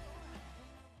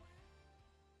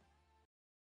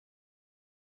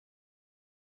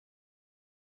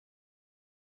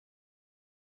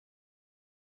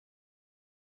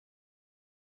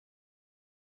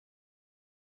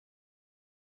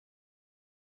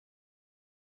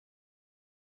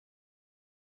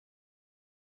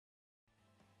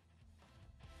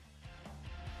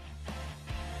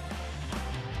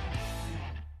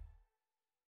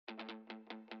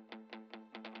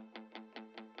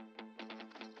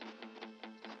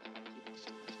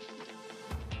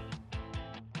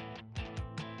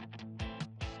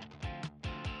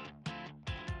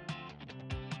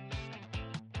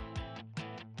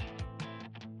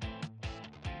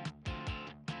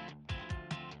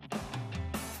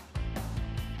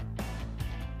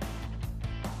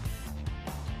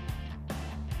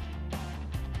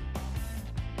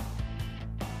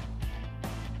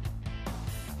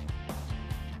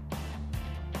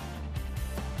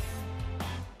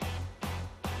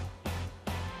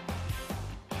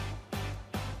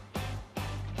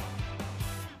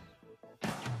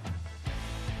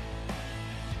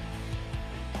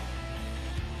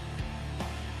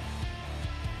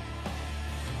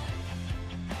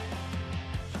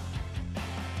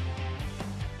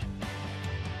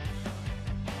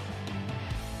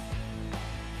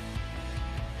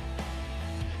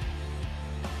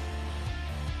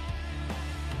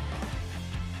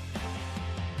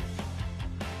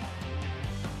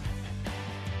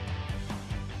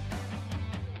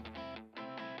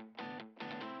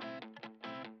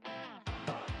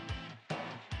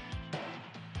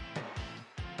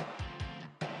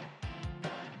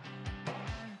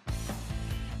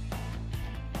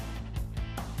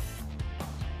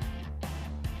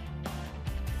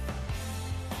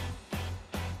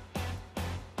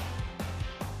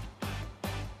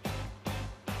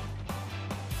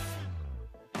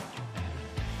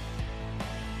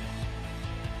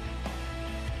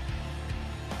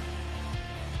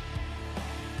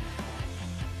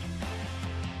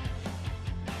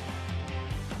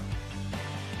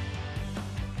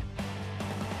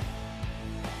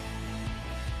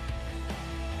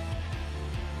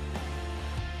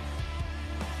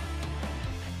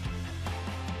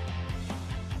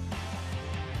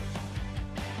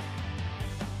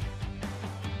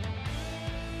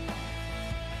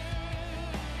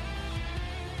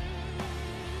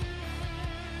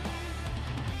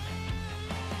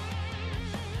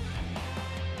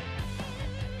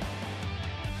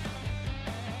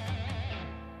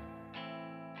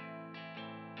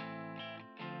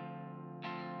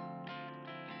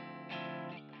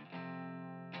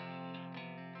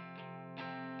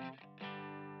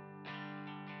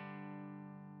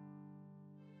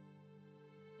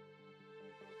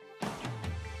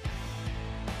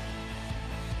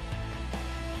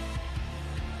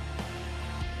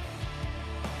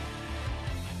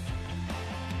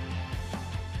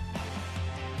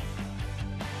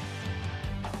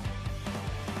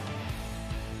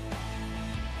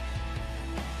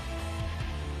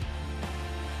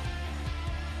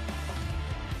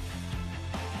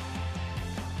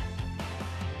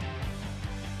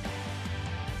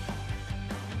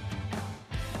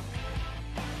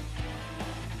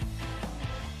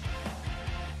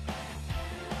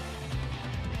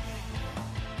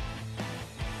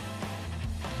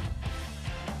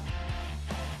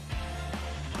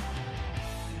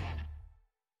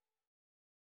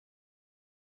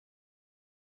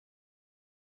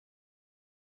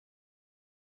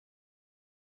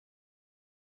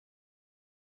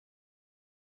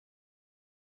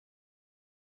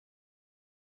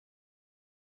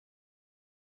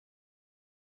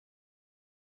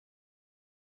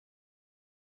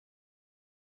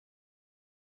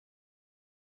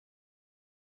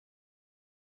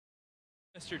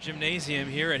 Mr. Gymnasium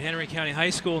here at Henry County High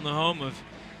School in the home of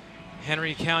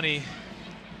Henry County,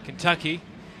 Kentucky,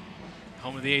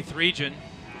 home of the 8th region.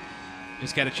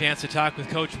 Just got a chance to talk with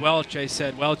Coach Welch. I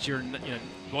said, Welch, your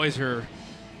boys are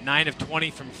 9 of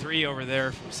 20 from 3 over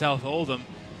there from South Oldham.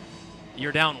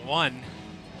 You're down 1.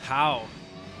 How?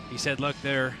 He said, look,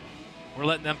 we're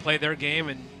letting them play their game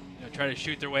and try to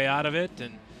shoot their way out of it,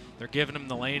 and they're giving them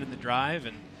the lane and the drive,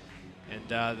 and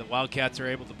the Wildcats are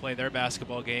able to play their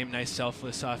basketball game. Nice,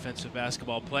 selfless, offensive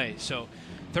basketball play. So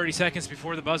 30 seconds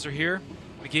before the buzzer here,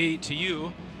 McGee, to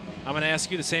you, I'm going to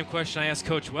ask you the same question I asked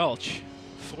Coach Welch.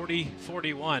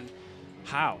 40-41,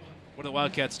 how? What are the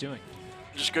Wildcats doing?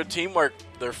 Just good teamwork.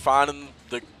 They're finding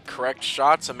the correct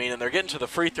shots. I mean, and they're getting to the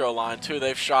free throw line, too.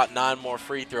 They've shot 9 more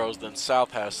free throws than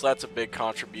South has, so that's a big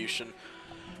contribution.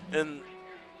 And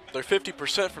they're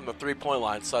 50% from the three-point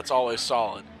line, so that's always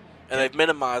solid. And they've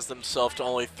minimized themselves to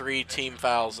only 3 team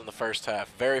fouls in the first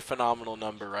half. Very phenomenal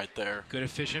number right there. Good,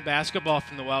 efficient basketball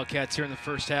from the Wildcats here in the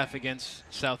first half against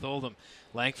South Oldham.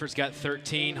 Langford's got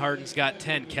 13, Hardin's got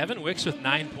 10. Kevin Wicks with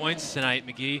 9 points tonight,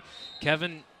 McGee.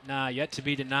 Kevin, yet to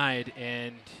be denied,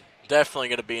 and definitely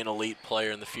going to be an elite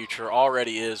player in the future.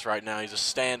 Already is right now. He's a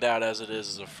standout as it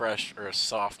is as a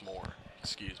sophomore.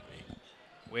 Excuse me.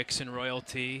 Wicks and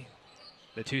Royalty,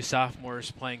 the 2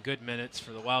 sophomores playing good minutes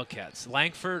for the Wildcats.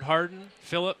 Langford, Hardin,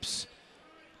 Phillips,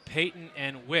 Payton,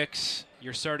 and Wicks,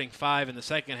 your starting 5 in the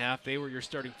second half. They were your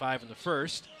starting 5 in the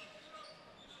first.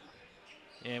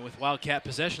 And with Wildcat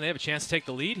possession, they have a chance to take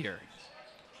the lead here.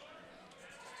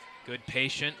 Good,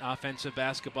 patient, offensive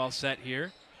basketball set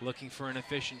here, looking for an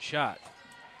efficient shot.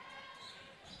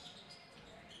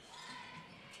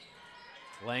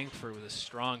 Langford with a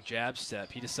strong jab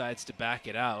step. He decides to back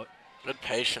it out. Good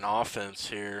patient offense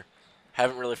here.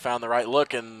 Haven't really found the right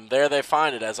look, and there they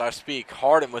find it as I speak.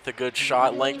 Hardin with a good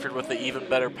shot, Langford with an even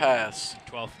better pass.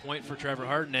 12th point for Trevor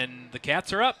Hardin, and the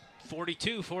Cats are up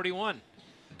 42-41.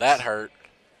 That hurt.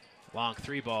 Long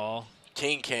 3 ball.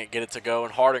 King can't get it to go,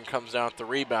 and Hardin comes down with the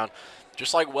rebound.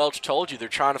 Just like Welch told you, they're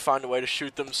trying to find a way to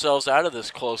shoot themselves out of this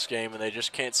close game, and they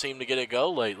just can't seem to get it go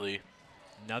lately.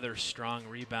 Another strong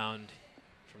rebound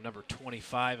from number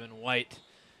 25 in White,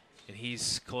 and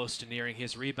he's close to nearing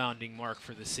his rebounding mark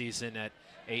for the season at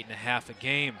 8.5 a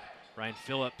game. Ryan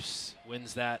Phillips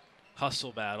wins that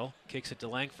hustle battle, kicks it to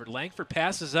Langford. Langford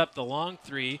passes up the long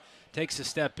 3, takes a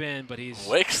step in, but he's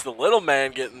Wicks, the little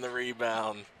man, getting the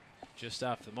rebound. Just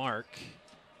off the mark.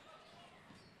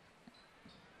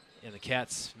 And the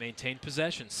Cats maintain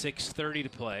possession. 6:30 to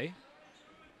play.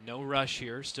 No rush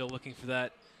here. Still looking for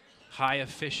that high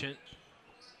efficient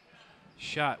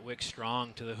shot. Wick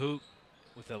strong to the hoop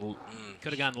with a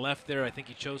could have gone left there. I think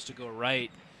he chose to go right.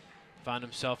 Found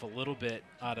himself a little bit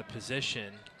out of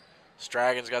position.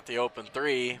 Stragan's got the open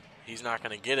 3. He's not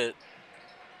going to get it.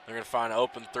 They're going to find an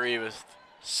open 3 with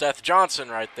Seth Johnson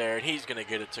right there, and he's going to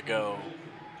get it to go.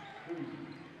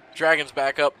 Dragons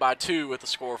back up by 2 with a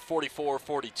score of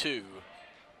 44-42.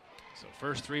 So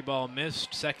first 3 ball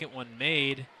missed, second one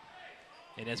made.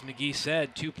 And as McGee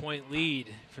said, 2-point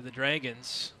lead for the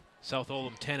Dragons. South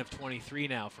Oldham 10 of 23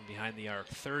 now from behind the arc,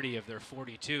 30 of their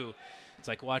 42. It's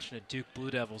like watching a Duke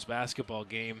Blue Devils basketball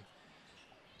game.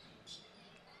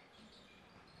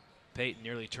 Payton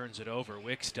nearly turns it over.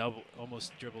 Wicks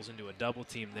almost dribbles into a double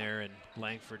team there, and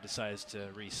Langford decides to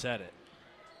reset it.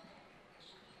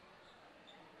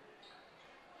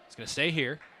 It's going to stay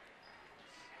here.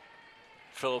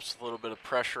 Phillips with a little bit of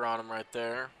pressure on him right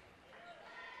there.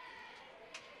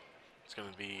 It's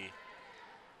going to be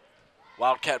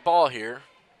Wildcat ball here.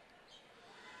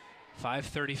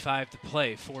 5:35 to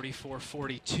play,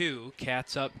 44-42.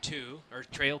 Cats up 2, or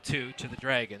trail 2 to the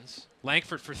Dragons.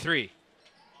 Langford for 3.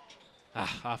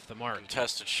 Off the mark.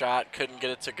 Contested shot, couldn't get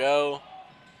it to go.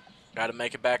 Got to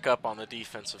make it back up on the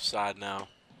defensive side now.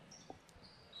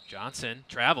 Johnson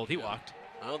traveled, he walked.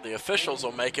 Well, the officials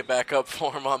will make it back up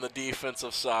for him on the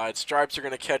defensive side. Stripes are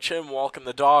going to catch him walking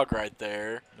the dog right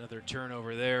there. Another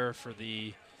turnover there for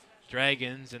the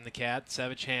Dragons, and the Cats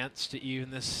have a chance to even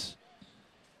this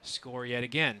score yet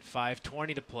again.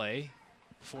 5:20 to play,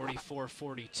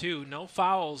 44-42. No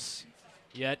fouls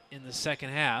yet in the second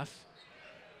half.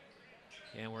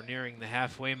 And we're nearing the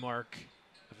halfway mark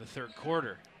of the third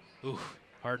quarter. Ooh,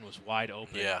 Hardin was wide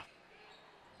open. Yeah.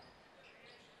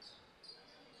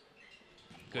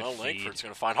 Good well, feed. Langford's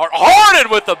going to find Hardin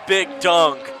with a big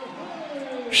dunk.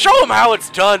 Show him how it's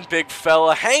done, big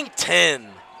fella. Hang 10.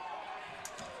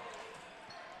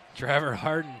 Trevor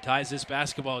Hardin ties this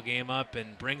basketball game up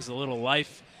and brings a little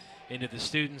life into the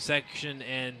student section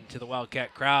and to the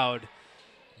Wildcat crowd.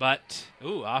 But,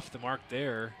 off the mark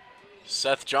there.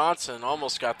 Seth Johnson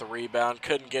almost got the rebound,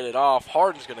 couldn't get it off.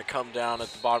 Harden's going to come down at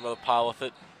the bottom of the pile with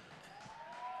it.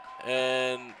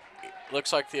 And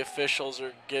looks like the officials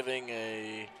are giving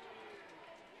a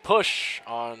push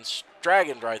on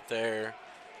Dragon right there.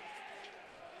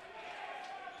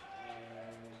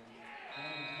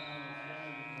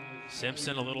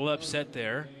 Simpson a little upset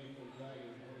there,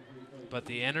 but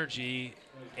the energy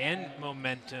and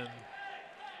momentum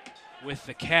with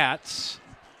the Cats.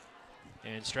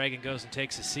 And Stragan goes and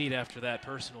takes a seat after that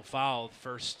personal foul,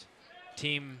 first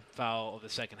team foul of the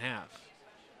second half.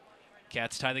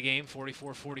 Cats tie the game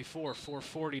 44-44,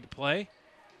 4:40 to play,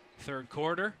 third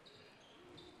quarter.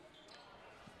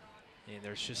 And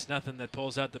there's just nothing that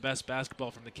pulls out the best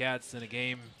basketball from the Cats than a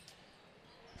game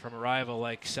from a rival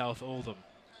like South Oldham.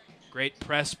 Great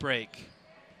press break.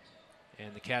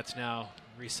 And the Cats now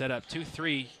reset up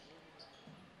 2-3.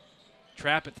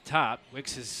 Trap at the top.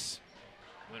 Wicks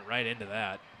went right into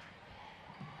that.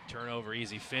 Turnover,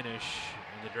 easy finish.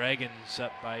 And the Dragons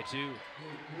up by 2.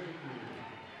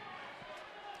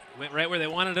 Went right where they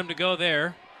wanted him to go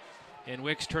there. And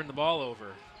Wicks turned the ball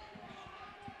over.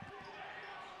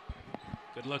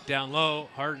 Good look down low.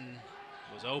 Harden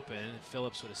was open.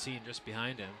 Phillips would have seen just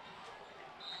behind him.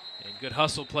 And good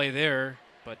hustle play there,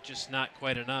 but just not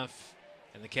quite enough.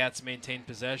 And the Cats maintained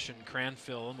possession.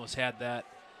 Cranfield almost had that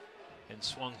and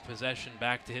swung possession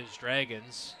back to his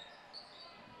Dragons.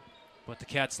 But the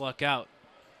Cats luck out.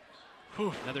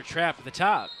 Whew, another trap at the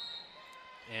top.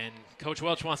 And Coach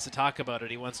Welch wants to talk about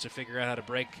it. He wants to figure out how to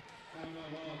break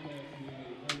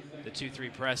the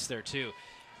 2-3 press there too.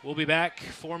 We'll be back.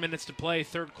 4 minutes to play.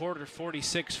 Third quarter,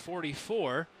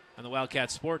 46-44 on the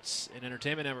Wildcat Sports and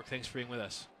Entertainment Network. Thanks for being with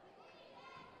us.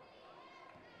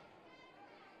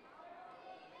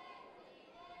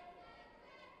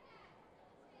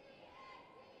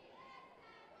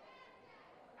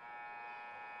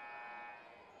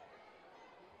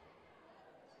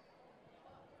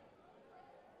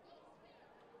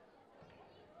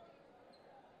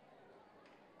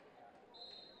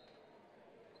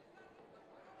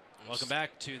 Welcome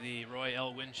back to the Roy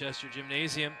L. Winchester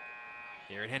Gymnasium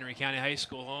here at Henry County High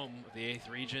School, home of the 8th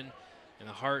region in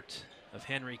the heart of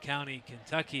Henry County,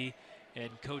 Kentucky. And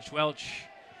Coach Welch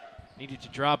needed to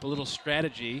drop a little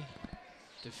strategy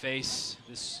to face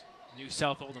this new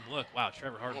South Oldham look. Wow,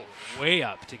 Trevor Harden way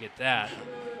up to get that.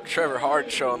 Trevor Harden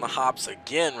showing the hops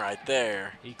again right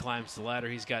there. He climbs the ladder.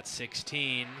 He's got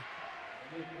 16.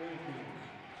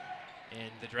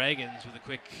 And the Dragons with a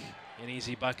quick and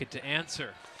easy bucket to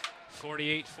answer.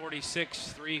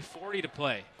 48-46, 3:40 to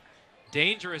play.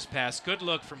 Dangerous pass, good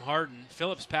look from Harden.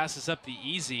 Phillips passes up the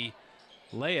easy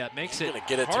layup, makes it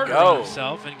harder on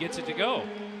himself and gets it to go.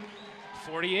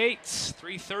 48,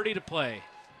 3:30 to play.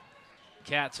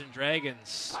 Cats and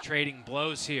Dragons trading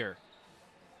blows here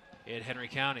at Henry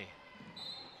County.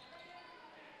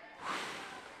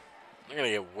 They're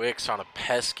going to get Wicks on a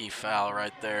pesky foul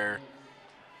right there.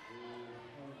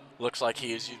 Looks like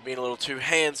he's being a little too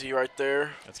handsy right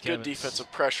there. That's good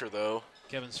defensive pressure, though.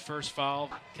 Kevin's first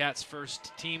foul, Cats'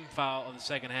 first team foul of the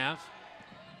second half.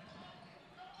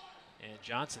 And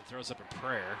Johnson throws up a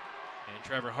prayer. And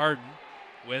Trevor Harden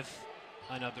with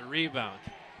another rebound.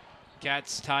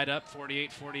 Cats tied up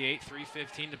 48-48,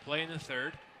 3:15 to play in the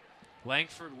third.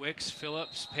 Langford, Wicks,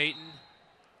 Phillips, Payton.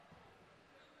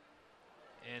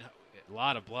 And a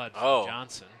lot of blood from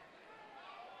Johnson.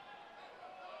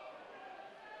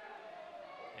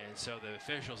 And so the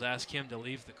officials ask him to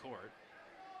leave the court.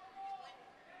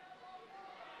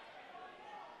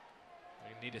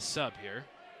 We need a sub here.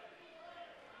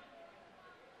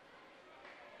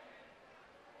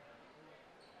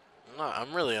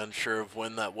 I'm really unsure of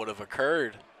when that would have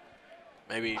occurred.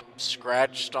 Maybe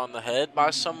scratched on the head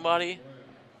by somebody.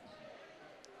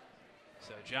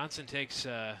 So Johnson takes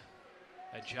a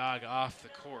jog off the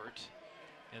court.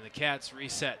 And the Cats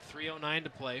reset. 3:09 to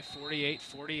play,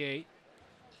 48-48.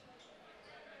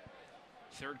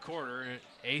 Third quarter,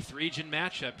 8th region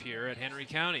matchup here at Henry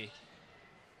County.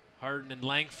 Harden and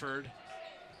Langford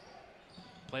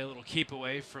play a little keep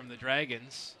away from the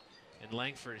Dragons. And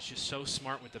Langford is just so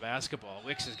smart with the basketball.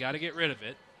 Wicks has got to get rid of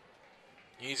it.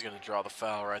 He's going to draw the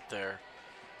foul right there.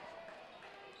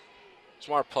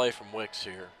 Smart play from Wicks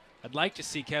here. I'd like to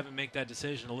see Kevin make that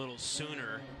decision a little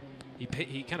sooner.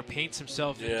 He kind of paints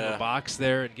himself into a box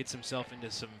there and gets himself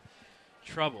into some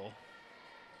trouble.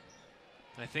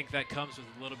 I think that comes with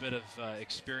a little bit of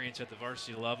experience at the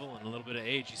varsity level and a little bit of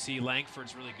age. You see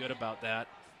Langford's really good about that.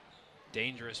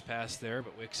 Dangerous pass there,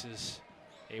 but Wicks is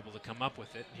able to come up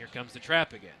with it. And here comes the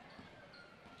trap again.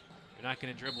 You're not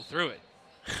going to dribble through it.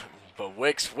 But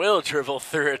Wicks will dribble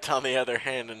through it on the other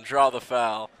hand and draw the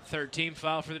foul. Third team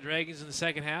foul for the Dragons in the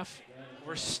second half.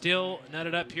 We're still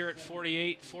nutted up here at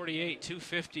 48-48,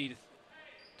 2:50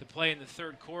 to play in the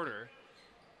third quarter.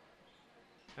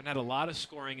 Haven't had a lot of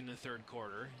scoring in the third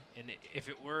quarter, and if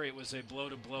it were, it was a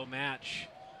blow-to-blow match.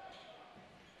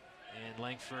 And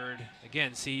Langford,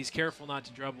 again, see, he's careful not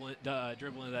to dribble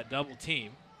into that double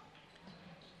team.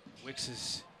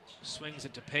 Wicks swings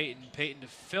it to Payton. Payton to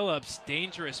Phillips.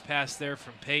 Dangerous pass there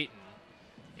from Payton.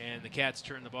 And the Cats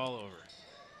turn the ball over.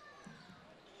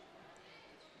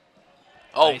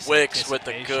 Oh, Nice Wicks with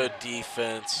the anticipation. good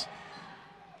defense.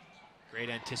 Great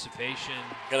anticipation.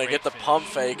 Gonna Great get the finish. pump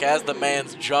fake as the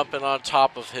man's jumping on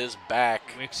top of his back.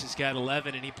 Wicks has got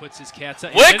 11, and he puts his Cats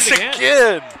up. Wicks He did it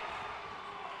again.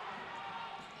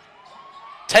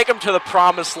 Take him to the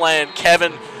promised land.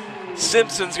 Kevin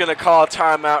Simpson's going to call a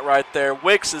timeout right there.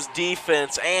 Wicks'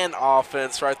 defense and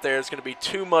offense right there is going to be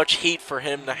too much heat for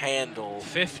him to handle.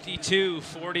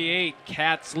 52-48,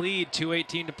 Cats lead.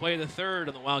 2:18 to play the third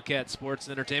on the Wildcat Sports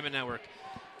and Entertainment Network.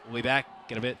 We'll be back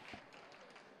in a bit.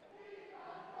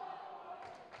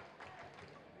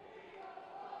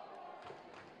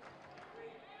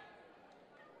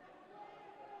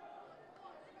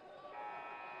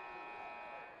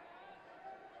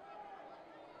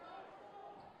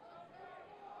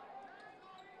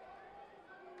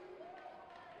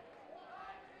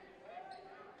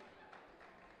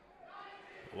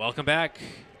 Welcome back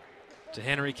to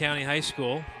Henry County High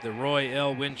School, the Roy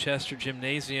L. Winchester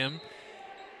Gymnasium,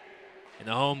 in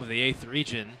the home of the 8th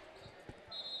Region.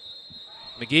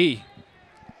 McGee.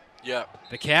 Yep.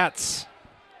 The Cats.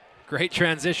 Great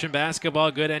transition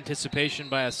basketball, good anticipation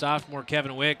by a sophomore,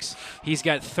 Kevin Wicks. He's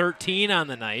got 13 on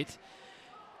the night.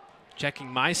 Checking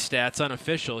my stats,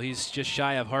 unofficial, he's just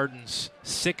shy of Hardin's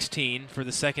 16 for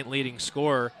the second leading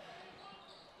scorer.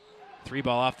 3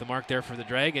 ball off the mark there for the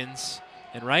Dragons.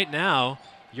 And right now,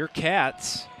 your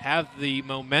Cats have the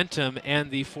momentum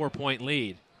and the 4-point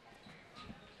lead.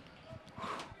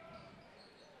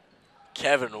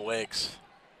 Kevin Wicks,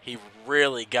 he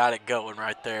really got it going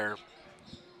right there.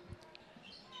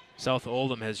 South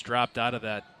Oldham has dropped out of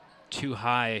that too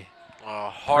high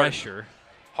Harding, pressure.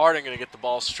 Harding going to get the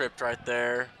ball stripped right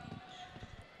there.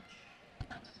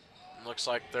 Looks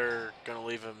like they're going to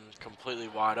leave him completely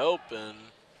wide open.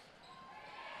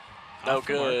 No Off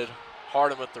the mark. good.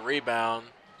 Harding with the rebound.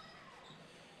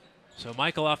 So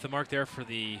Michael off the mark there for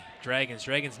the Dragons.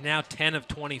 Dragons now 10 of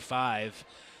 25.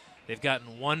 They've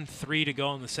gotten 1 3 to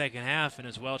go in the second half, and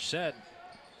as Welch said,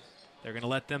 they're going to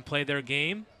let them play their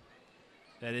game.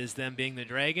 That is them being the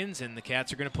Dragons, and the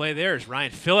Cats are going to play theirs.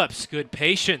 Ryan Phillips, good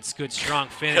patience, good strong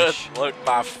finish. Good look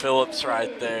by Phillips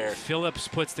right there. Phillips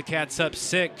puts the Cats up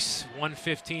 6,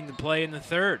 1:15 to play in the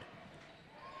third.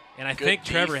 And I think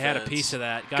Trevor had a piece of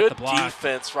that, got Good the block.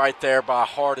 defense right there by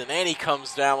Hardin, and he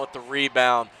comes down with the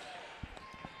rebound.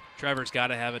 Trevor's got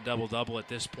to have a double-double at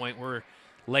this point. We're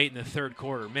late in the third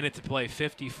quarter. Minute to play,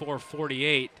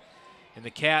 54-48. And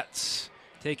the Cats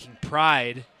taking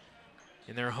pride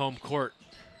in their home court.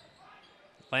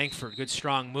 Langford, good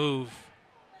strong move.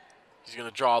 He's going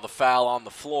to draw the foul on the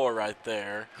floor right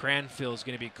there. Cranfield's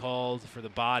going to be called for the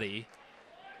body.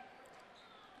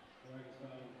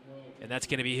 And that's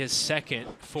going to be his second,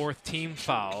 4th team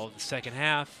foul of the second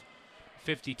half.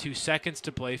 52 seconds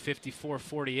to play,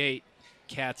 54-48.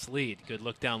 Cats lead. Good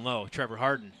look down low. Trevor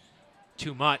Hardin,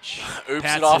 too much. Oops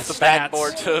Pats it off his the stats.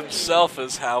 backboard to himself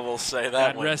is how we'll say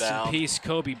that God went rest down. in peace,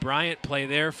 Kobe Bryant play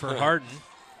there for Hardin.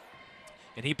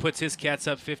 And he puts his Cats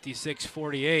up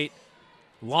 56-48.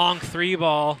 Long 3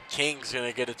 ball. King's going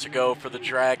to get it to go for the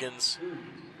Dragons.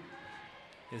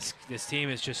 This team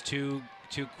is just too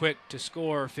quick to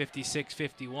score.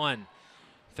 56-51.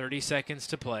 30 seconds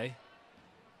to play.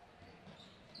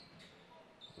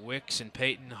 Wicks and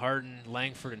Payton, Hardin,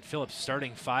 Langford, and Phillips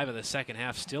starting 5 of the second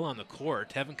half still on the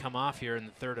court. Haven't come off here in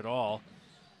the third at all.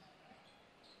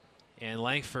 And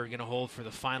Langford going to hold for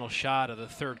the final shot of the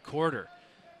third quarter.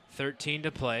 13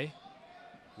 to play.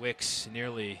 Wicks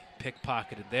nearly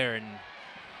pickpocketed there, and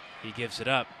he gives it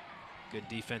up. Good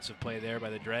defensive play there by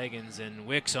the Dragons, and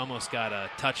Wicks almost got a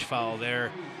touch foul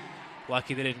there.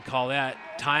 Lucky they didn't call that.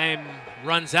 Time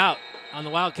runs out on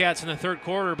the Wildcats in the third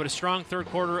quarter, but a strong third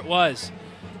quarter it was.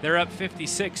 They're up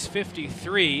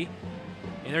 56-53,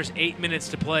 and there's 8 minutes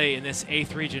to play in this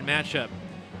 8th region matchup.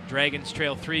 Dragons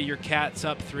trail 3, your Cats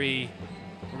up 3.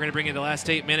 We're going to bring you the last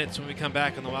 8 minutes when we come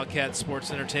back on the Wildcat Sports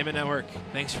Entertainment Network.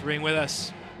 Thanks for being with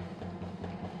us.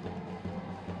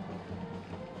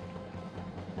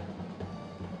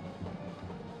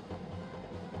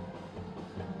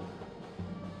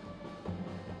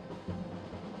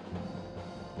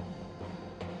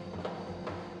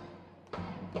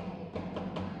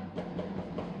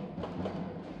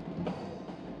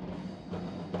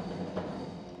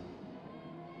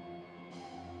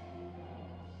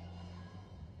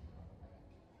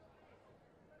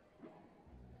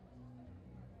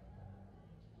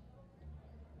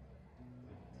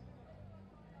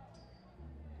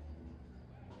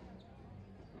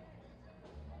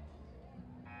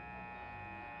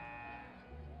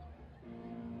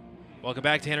 Welcome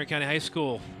back to Henry County High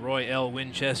School, Roy L.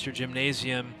 Winchester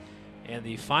Gymnasium, and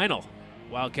the final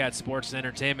Wildcat Sports and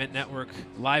Entertainment Network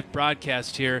live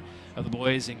broadcast here of the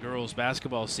boys and girls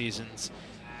basketball seasons.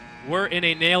 We're in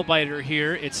a nail-biter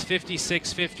here. It's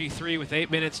 56-53 with 8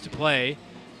 minutes to play.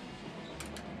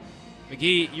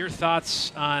 McGee, your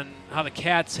thoughts on how the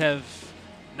Cats have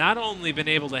not only been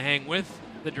able to hang with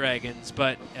the Dragons,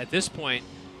 but at this point,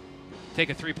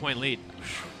 take a 3-point lead?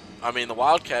 I mean, the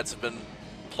Wildcats have been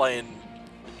playing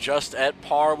just at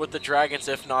par with the Dragons,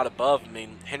 if not above. I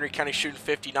mean, Henry County shooting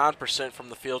 59% from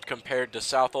the field compared to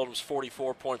South Oldham's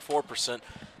 44.4%.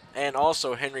 And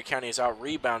also, Henry County is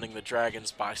out-rebounding the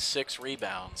Dragons by 6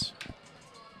 rebounds.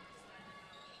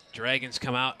 Dragons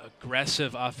come out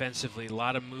aggressive offensively, a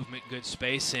lot of movement, good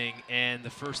spacing, and the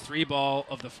first 3 ball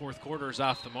of the fourth quarter is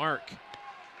off the mark.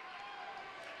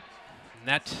 And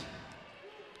that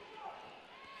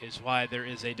is why there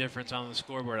is a difference on the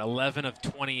scoreboard. 11 of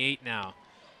 28 now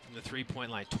from the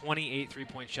 3-point line. 28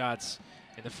 3-point shots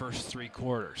in the first 3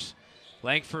 quarters.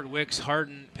 Langford, Wicks,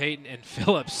 Harden, Payton, and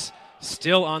Phillips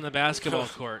still on the basketball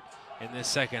court in this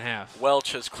second half.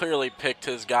 Welch has clearly picked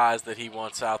his guys that he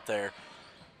wants out there.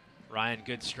 Ryan,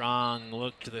 good strong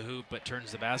look to the hoop, but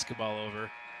turns the basketball over.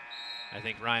 I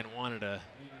think Ryan wanted a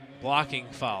blocking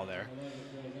foul there.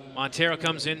 Montero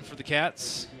comes in for the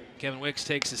Cats. Kevin Wicks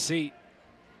takes a seat.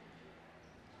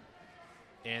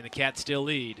 And the Cats still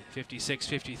lead,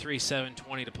 56-53,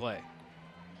 7:20 to play.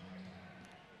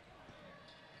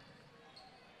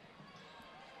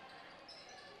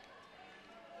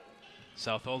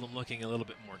 South Oldham looking a little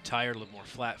bit more tired, a little more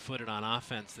flat-footed on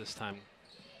offense this time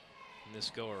in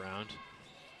this go-around.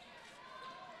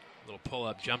 Little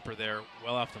pull-up jumper there,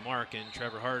 well off the mark, and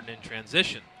Trevor Harden in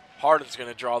transition. Harden's going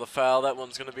to draw the foul. That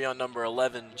one's going to be on number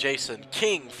 11, Jason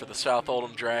King, for the South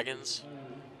Oldham Dragons.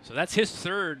 So that's his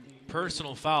 3rd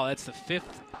personal foul. That's the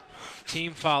 5th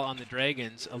team foul on the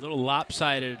Dragons. A little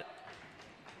lopsided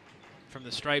from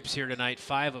the stripes here tonight.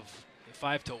 5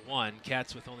 to 1.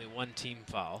 Cats with only 1 team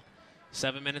foul.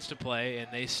 7 minutes to play,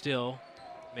 and they still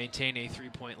maintain a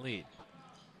 3-point lead.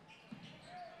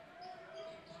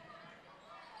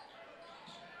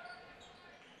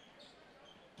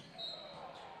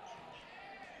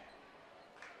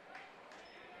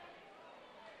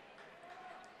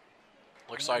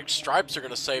 Looks like Stripes are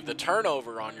going to save the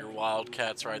turnover on your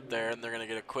Wildcats right there, and they're going to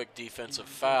get a quick defensive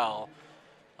foul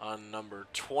on number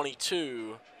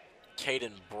 22,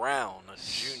 Caden Brown, a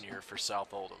junior for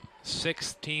South Oldham.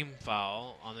 6th team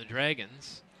foul on the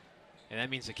Dragons, and that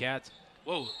means the Cats.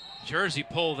 Whoa, jersey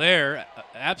pull there,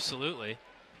 absolutely.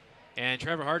 And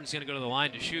Trevor Harden's going to go to the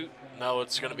line to shoot. No,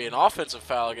 it's going to be an offensive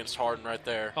foul against Harden right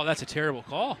there. Oh, that's a terrible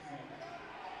call.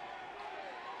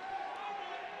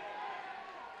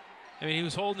 I mean, he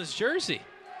was holding his jersey.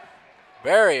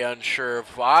 Very unsure.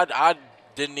 I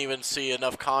didn't even see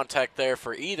enough contact there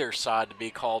for either side to be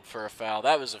called for a foul.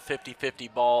 That was a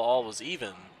 50-50 ball. All was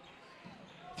even.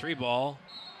 3 ball.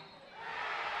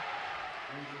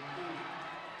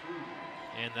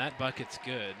 And that bucket's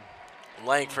good.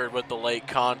 Langford with the late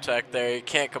contact there. You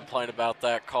can't complain about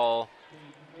that call.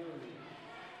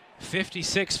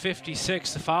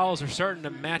 56-56. The fouls are starting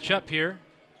to match up here.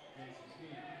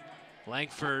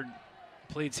 Langford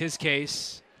pleads his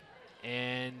case,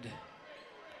 and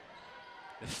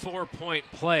the 4-point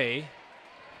play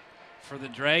for the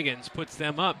Dragons puts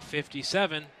them up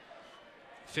 57-56.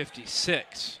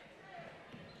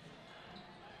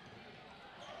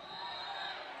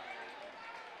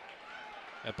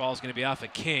 That ball's going to be off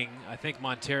of King. I think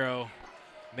Montero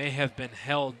may have been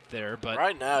held there, but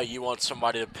right now you want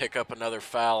somebody to pick up another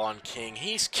foul on King.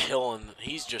 He's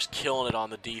just killing it on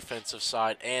the defensive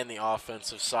side and the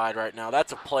offensive side right now.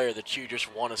 That's a player that you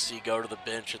just want to see go to the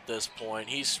bench at this point.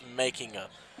 He's making a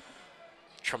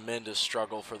tremendous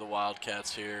struggle for the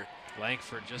Wildcats here.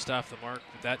 Langford just off the mark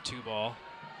with that 2 ball.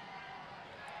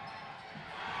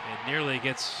 And nearly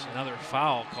gets another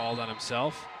foul called on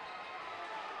himself.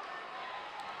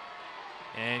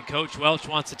 And Coach Welch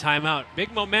wants a timeout.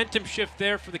 Big momentum shift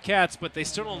there for the Cats, but they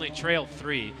still only trail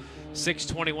 3.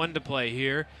 6:21 to play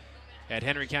here at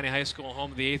Henry County High School,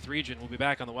 home of the 8th region. We'll be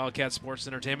back on the Wildcat Sports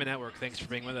Entertainment Network. Thanks for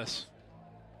being with us.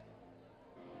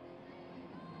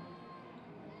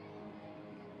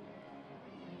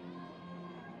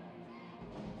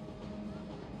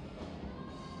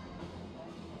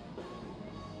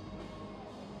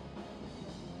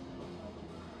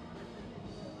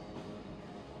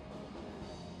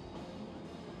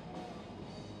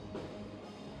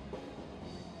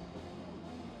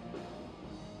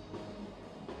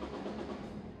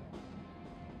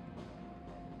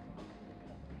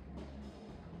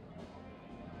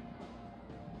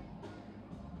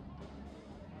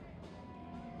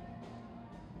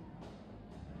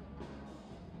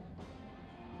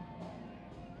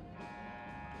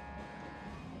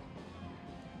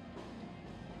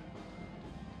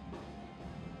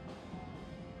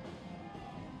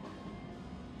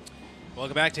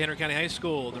 Welcome back to Henry County High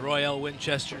School, the Royale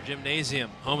Winchester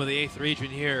Gymnasium, home of the 8th region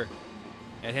here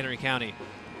at Henry County.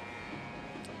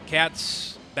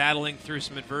 Cats battling through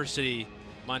some adversity.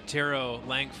 Montero,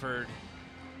 Langford,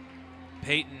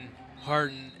 Peyton,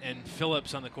 Hardin, and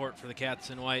Phillips on the court for the Cats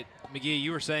in white. McGee,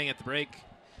 you were saying at the break,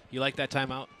 you like that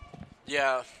timeout?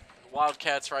 Yeah,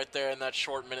 Wildcats right there in that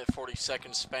short minute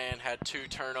 40-second span had 2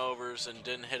 turnovers and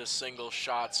didn't hit a single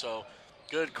shot, so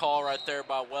good call right there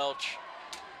by Welch.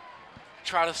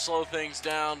 Try to slow things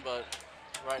down, but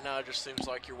right now it just seems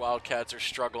like your Wildcats are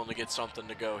struggling to get something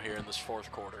to go here in this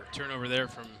fourth quarter. Turnover there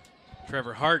from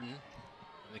Trevor Hardin.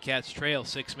 And the Cats trail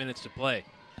 6 minutes to play.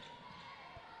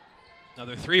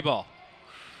 Another 3-ball.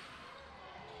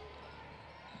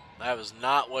 That was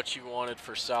not what you wanted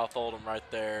for South Oldham right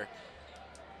there.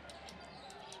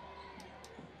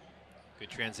 Good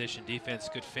transition defense,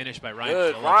 good finish by Ryan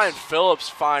Good. Phillips. Ryan Phillips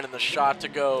finding the shot to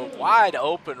go wide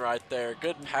open right there.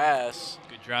 Good pass.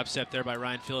 Good drop step there by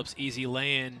Ryan Phillips. Easy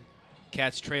lay-in.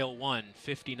 Cats trail 1,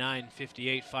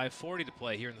 59-58, 5:40 to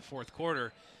play here in the fourth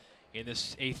quarter in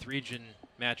this 8th region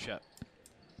matchup.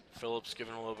 Phillips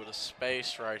giving a little bit of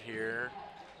space right here.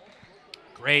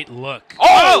 Great look.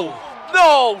 Oh!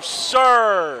 No,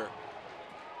 sir!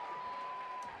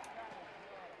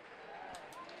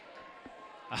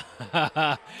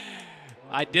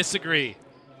 I disagree.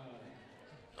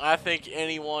 I think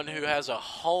anyone who has a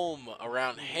home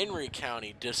around Henry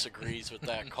County disagrees with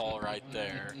that call right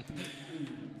there.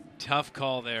 Tough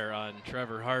call there on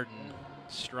Trevor Hardin.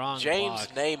 Strong James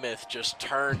block. Namath just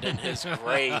turned in his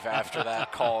grave after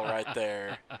that call right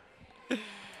there.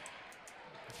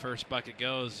 First bucket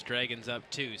goes. Dragons up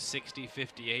 2,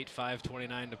 60-58,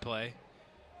 5:29 to play.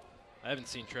 I haven't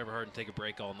seen Trevor Hardin take a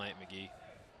break all night, McGee.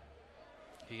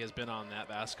 He has been on that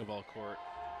basketball court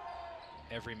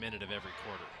every minute of every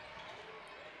quarter.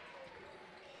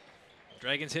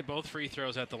 Dragons hit both free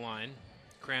throws at the line.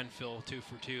 Cranfill 2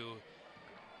 for 2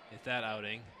 at that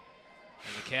outing.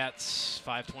 And the Cats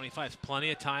 5:25.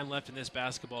 Plenty of time left in this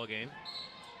basketball game.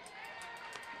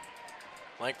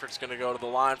 Langford's going to go to the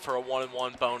line for a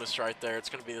 1-and-1 bonus right there. It's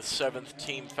going to be the 7th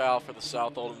team foul for the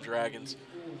South Oldham Dragons.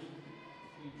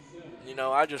 You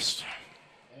know,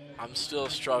 I'm still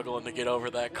struggling to get over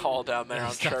that call down there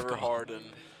on Trevor Hardin.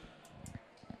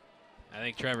 I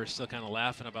think Trevor's still kind of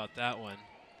laughing about that one.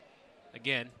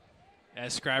 Again,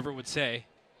 as Scriber would say,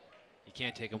 you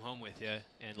can't take him home with you.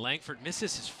 And Langford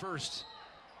misses his first.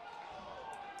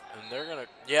 And they're going to,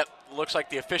 yep, looks like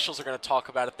the officials are going to talk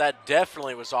about it. That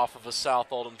definitely was off of a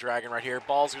South Oldham Dragon right here.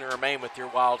 Ball's going to remain with your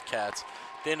Wildcats.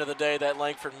 At the end of the day, that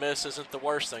Langford miss isn't the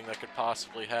worst thing that could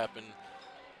possibly happen.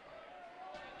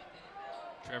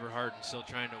 Trevor Hardin still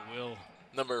trying to will.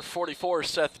 Number 44,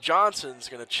 Seth Johnson's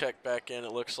going to check back in,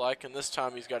 it looks like, and this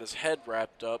time he's got his head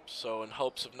wrapped up, so in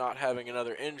hopes of not having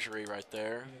another injury right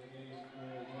there.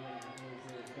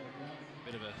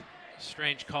 Bit of a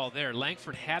strange call there.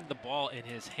 Langford had the ball in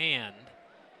his hand,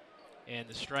 and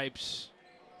the Stripes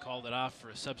called it off for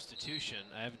a substitution.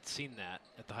 I haven't seen that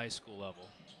at the high school level.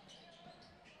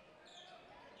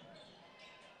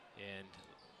 And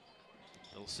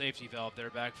little safety valve there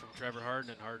back from Trevor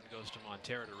Hardin, and Hardin goes to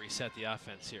Montero to reset the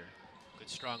offense here. Good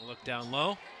strong look down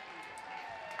low.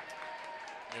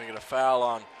 Going to get a foul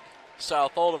on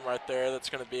South Oldham right there. That's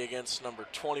going to be against number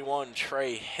 21,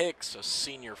 Trey Hicks, a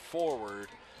senior forward.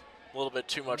 A little bit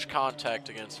too much contact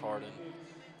against Hardin.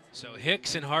 So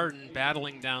Hicks and Hardin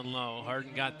battling down low.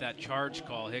 Hardin got that charge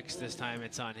call. Hicks, this time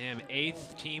it's on him.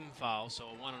 8th team foul, so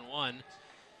a 1-on-1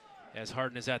 as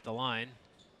Hardin is at the line.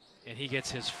 And he gets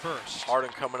his first.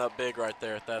 Hardin coming up big right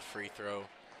there at that free throw.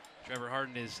 Trevor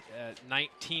Hardin is at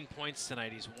 19 points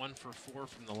tonight. He's 1 for 4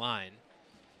 from the line.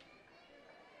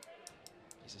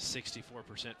 He's a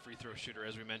 64% free throw shooter,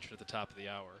 as we mentioned at the top of the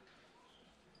hour.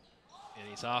 And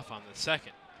he's off on the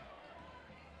second.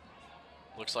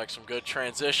 Looks like some good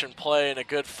transition play and a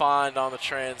good find on the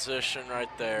transition right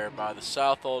there by the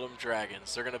South Oldham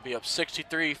Dragons. They're going to be up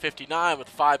 63-59 with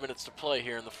 5 minutes to play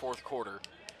here in the fourth quarter.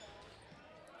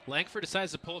 Langford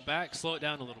decides to pull it back, slow it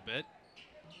down a little bit.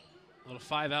 A little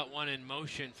 5-out-1 in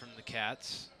motion from the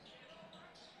Cats.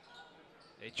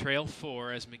 They trail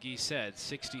 4, as McGee said,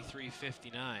 63-59.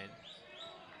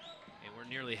 And we're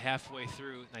nearly halfway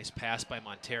through. Nice pass by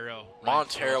Montero.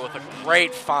 Montero with a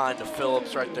great find to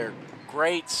Phillips right there.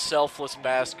 Great selfless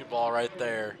basketball right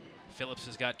there. Phillips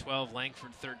has got 12,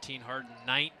 Langford 13, Hardin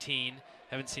 19.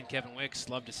 Haven't seen Kevin Wicks.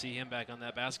 Love to see him back on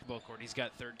that basketball court. He's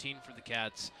got 13 for the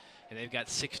Cats. And they've got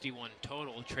 61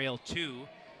 total. Trail 2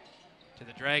 to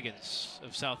the Dragons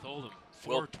of South Oldham.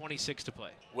 4:26 to play.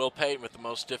 Will Payton with the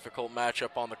most difficult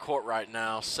matchup on the court right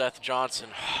now. Seth Johnson.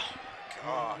 Oh,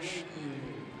 gosh.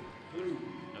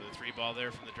 Another Three ball there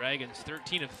from the Dragons.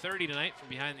 13 of 30 tonight from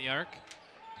behind the arc.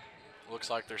 Looks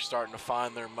like they're starting to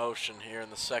find their motion here in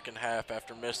the second half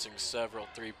after missing several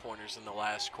three-pointers in the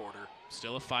last quarter.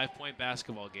 Still a 5-point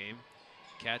basketball game.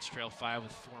 Cats trail 5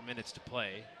 with 4 minutes to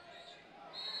play.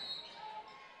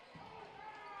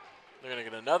 They're going to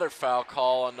get another foul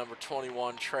call on number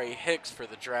 21, Trey Hicks, for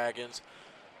the Dragons.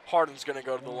 Harden's going to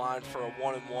go to the line for a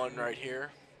 1-and-1 right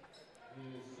here.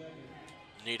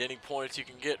 Need any points you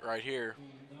can get right here.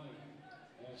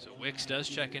 So Wicks does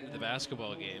check into the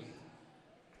basketball game.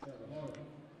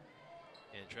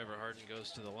 And Trevor Harden goes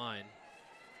to the line.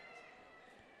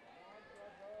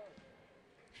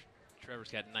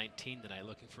 Trevor's got 19 tonight,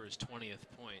 looking for his 20th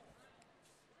point.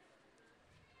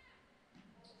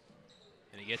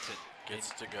 And he gets it. Gets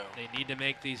to go. They need to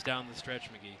make these down the stretch,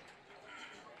 McGee.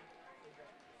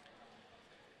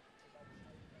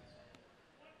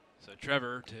 So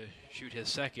Trevor to shoot his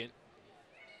second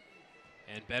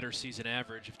and better season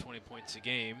average of 20 points a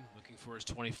game, looking for his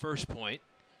 21st point.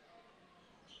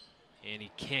 And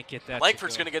he can't get that.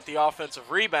 Langford's going to get the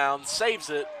offensive rebound, saves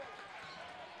it.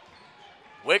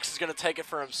 Wicks is going to take it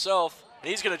for himself, and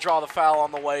he's going to draw the foul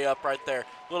on the way up right there.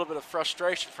 A little bit of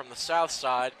frustration from the south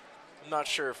side. I'm not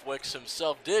sure if Wicks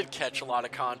himself did catch a lot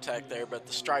of contact there, but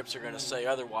the Stripes are going to say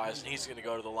otherwise, and he's going to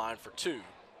go to the line for 2.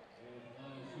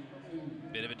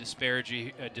 Bit of a disparage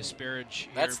here.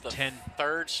 That's the 10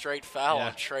 third straight foul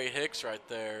on Trey Hicks right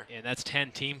there. And that's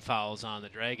 10 team fouls on the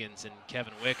Dragons, and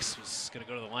Kevin Wicks was going to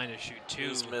go to the line to shoot 2.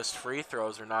 These missed free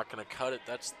throws are not going to cut it.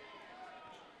 That's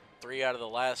 3 out of the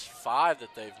last 5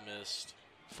 that they've missed.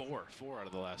 4 out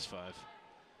of the last 5.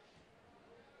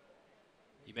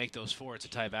 You make those 4, it's a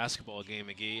tie basketball game,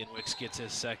 McGee, and Wicks gets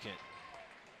his second.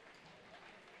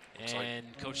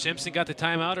 And Coach Simpson got the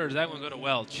timeout, or does that one go to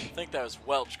Welch? I think that was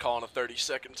Welch calling a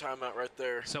 30-second timeout right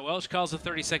there. So Welch calls a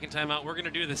 30-second timeout. We're going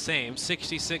to do the same.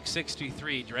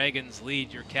 66-63. Dragons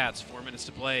lead your Cats. 4 minutes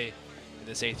to play in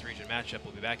this 8th region matchup.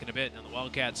 We'll be back in a bit on the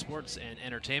Wildcat Sports and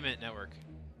Entertainment Network.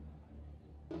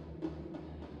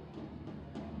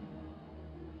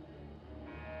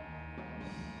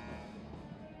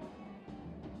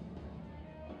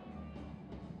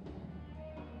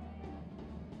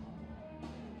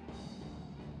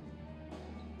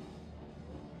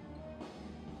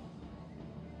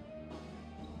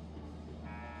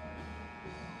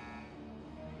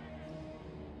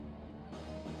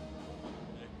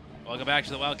 Welcome back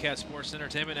to the Wildcat Sports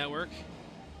Entertainment Network.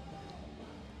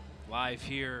 Live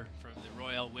here from the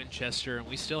Royal Winchester, and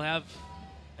we still have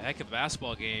a heck of a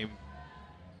basketball game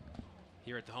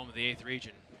here at the home of the 8th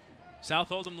region.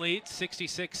 South Oldham leads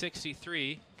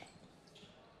 66-63.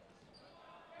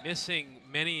 Missing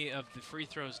many of the free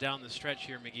throws down the stretch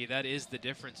here, McGee. That is the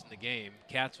difference in the game.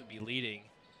 Cats would be leading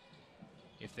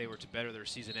if they were to better their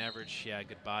season average. Yeah,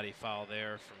 good body foul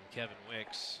there from Kevin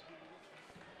Wicks.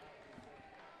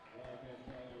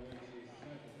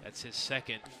 That's his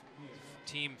second,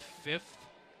 team 5th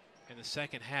in the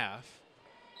second half.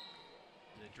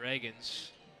 The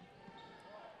Dragons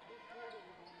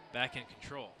back in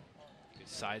control. Good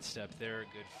sidestep there,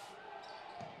 good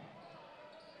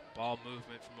ball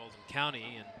movement from Oldham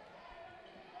County, and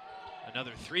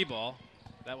another 3 ball.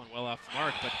 That one well off the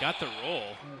mark, but got the roll.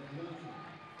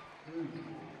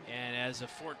 And as a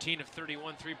 14 of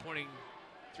 31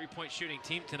 three-point shooting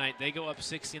team tonight, they go up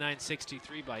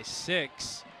 69-63 by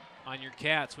 6 on your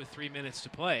Cats with 3 minutes to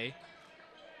play.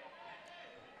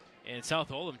 And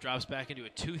South Oldham drops back into a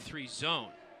 2-3 zone.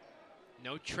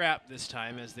 No trap this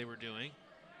time, as they were doing.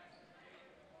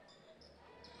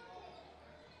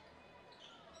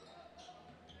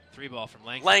 Three ball from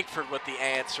Langford. Langford with the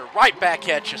answer. Right back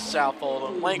at you, South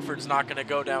Oldham. Langford's not going to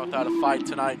go down without a fight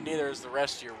tonight. Neither is the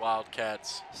rest of your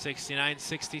Wildcats.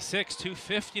 69-66,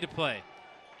 2:50 to play.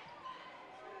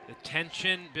 The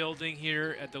tension building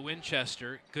here at the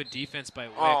Winchester. Good defense by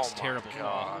Wicks. Oh terrible my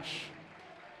ball. gosh.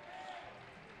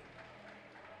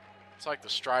 It's like the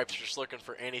Stripes are just looking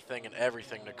for anything and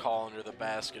everything to call under the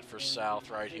basket for South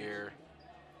right here.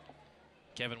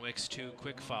 Kevin Wicks 2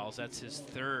 quick fouls. That's his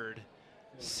 3rd,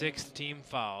 6th team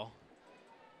foul.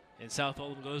 And South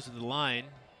Oldham goes to the line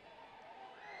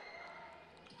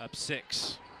up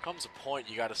 6. Comes a point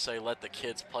you got to say, let the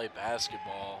kids play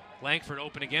basketball. Langford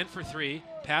open again for 3,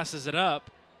 passes it up.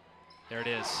 There it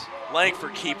is.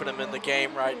 Langford keeping him in the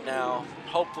game right now.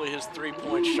 Hopefully his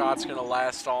 3-point shot's going to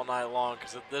last all night long,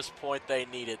 because at this point they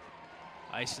need it.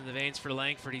 Ice in the veins for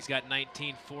Langford. He's got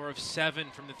 19, 4 of 7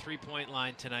 from the 3-point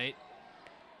line tonight.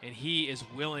 And he is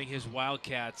willing his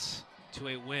Wildcats to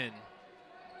a win.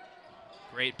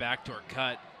 Great backdoor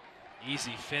cut.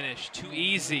 Easy finish. Too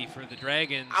easy for the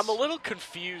Dragons. I'm a little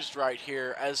confused right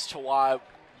here as to why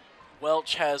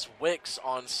Welch has Wicks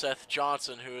on Seth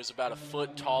Johnson, who is about a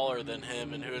foot taller than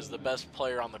him and who is the best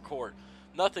player on the court.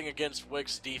 Nothing against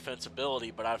Wicks' defense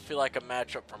ability, but I feel like a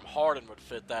matchup from Hardin would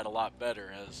fit that a lot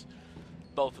better, as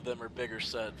both of them are bigger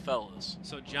set fellas.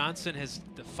 So Johnson has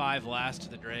the 5 last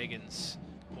of the Dragons'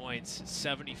 points,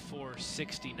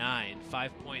 74-69,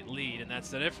 5-point lead, and that's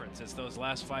the difference. It's those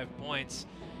last 5 points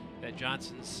that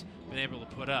Johnson's been able to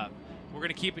put up. We're going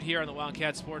to keep it here on the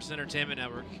Wildcat Sports and Entertainment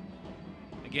Network.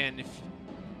 Again, if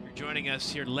you're joining us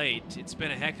here late, it's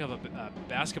been a heck of a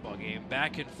basketball game,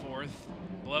 back and forth,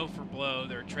 blow for blow.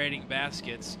 They're trading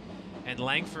baskets, and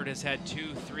Langford has had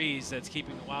 2 threes that's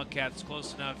keeping the Wildcats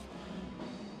close enough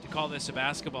to call this a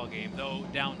basketball game, though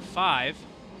down 5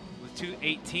 with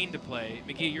 2:18 to play.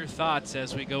 McGee, your thoughts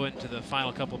as we go into the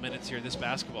final couple minutes here of this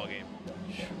basketball game?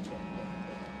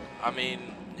 I mean,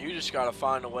 you just got to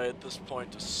find a way at this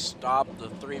point to stop the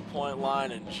three-point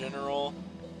line in general.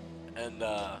 And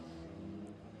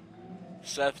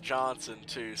Seth Johnson,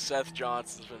 too. Seth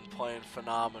Johnson's been playing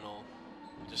phenomenal.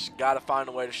 Just got to find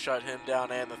a way to shut him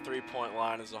down and the three-point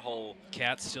line as a whole.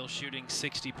 Cats still shooting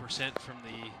 60% from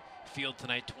the field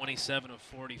tonight, 27 of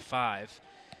 45.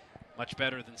 Much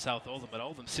better than South Oldham, but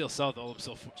South Oldham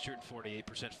still shooting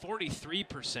 48%.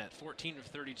 43%, 14 of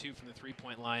 32 from the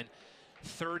three-point line.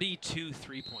 32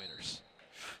 three-pointers.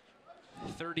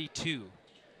 32.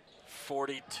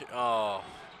 42. Oh.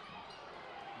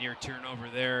 Near turnover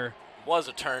there. Was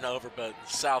a turnover, but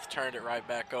South turned it right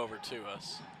back over to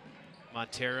us.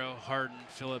 Montero, Hardin,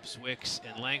 Phillips, Wicks,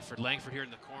 and Langford. Langford here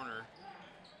in the corner.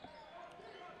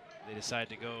 They decide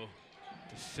to go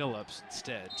to Phillips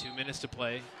instead. 2 minutes to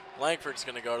play. Langford's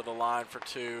going to go to the line for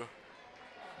 2.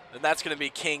 And that's going to be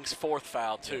King's 4th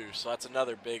foul, too. So that's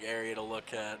another big area to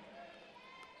look at.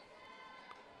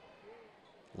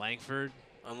 Langford.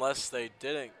 Unless they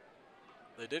didn't.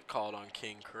 They did call it on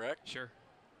King, correct? Sure.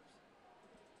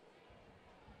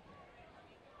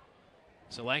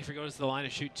 So Langford goes to the line to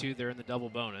shoot 2. They're in the double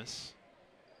bonus.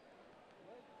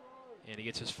 And he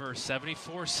gets his first,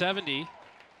 74-70.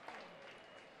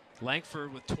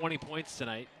 Langford with 20 points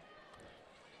tonight.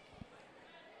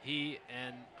 He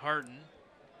and Hardin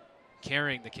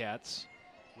carrying the Cats.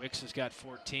 Wicks has got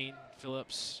 14.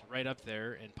 Phillips right up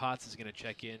there. And Potts is going to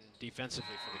check in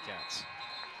defensively for the Cats.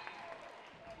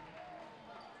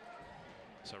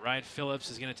 So Ryan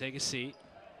Phillips is going to take a seat.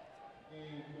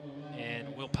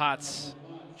 And Will Potts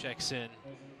checks in.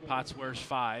 Potts wears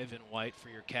 5 in white for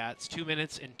your Cats. 2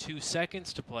 minutes and 2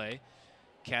 seconds to play.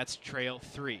 Cats trail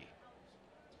 3.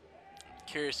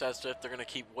 Curious as to if they're going to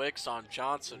keep Wicks on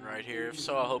Johnson right here. If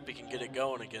so, I hope he can get it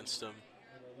going against him.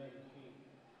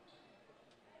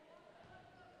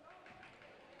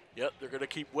 Yep, they're going to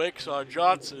keep Wicks on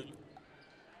Johnson.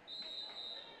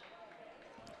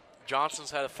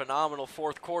 Johnson's had a phenomenal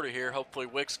 4th quarter here. Hopefully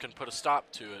Wicks can put a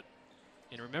stop to it.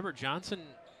 And remember, Johnson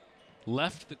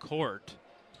left the court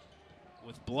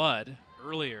with blood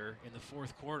earlier in the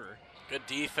 4th quarter. Good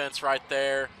defense right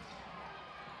there.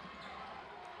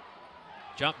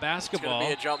 Jump basketball. It's going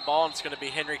to be a jump ball, and it's going to be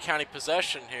Henry County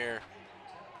possession here.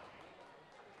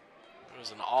 It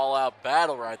was an all-out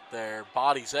battle right there.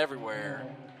 Bodies everywhere.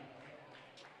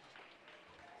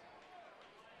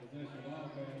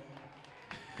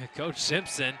 Coach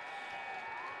Simpson.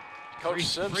 Coach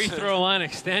Simpson. Free throw line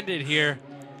extended here.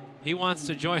 He wants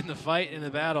to join the fight in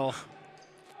the battle.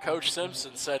 Coach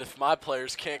Simpson said, if my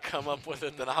players can't come up with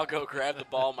it, then I'll go grab the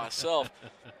ball myself.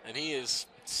 And he is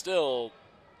still,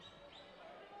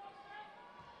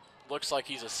 looks like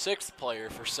he's a 6th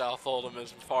player for South Oldham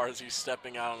as far as he's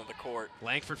stepping out onto the court.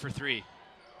 Langford for 3.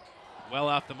 Well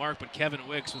off the mark, but Kevin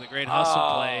Wicks with a great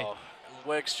hustle play.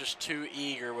 Wicks just too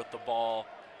eager with the ball.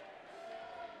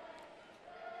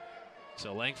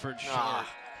 So Langford short.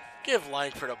 Give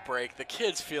Langford a break. The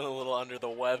kid's feeling a little under the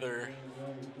weather.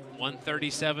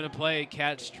 1:37 to play.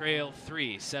 Cats trail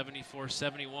 3,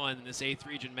 74-71 in this 8th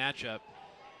region matchup.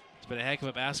 It's been a heck of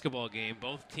a basketball game.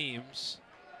 Both teams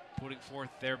putting forth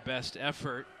their best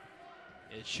effort.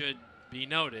 It should be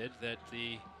noted that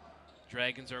the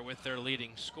Dragons are with their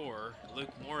leading scorer, Luke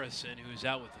Morrison, who's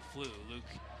out with the flu. Luke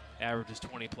averages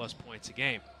 20-plus points a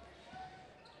game.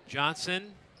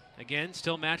 Johnson, again,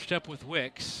 still matched up with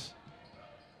Wicks.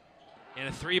 And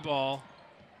a 3-ball.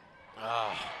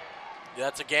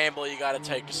 That's a gamble you got to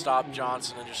take to stop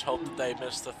Johnson and just hope that they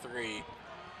miss the 3.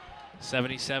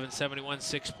 77-71,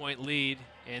 6-point lead.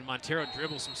 And Montero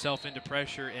dribbles himself into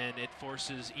pressure, and it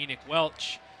forces Enoch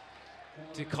Welch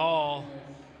to call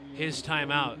his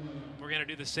timeout. We're going to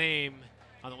do the same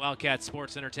on the Wildcat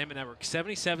Sports Entertainment Network.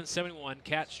 77-71,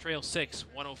 Cats trail 6,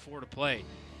 1:04 to play.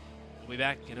 We'll be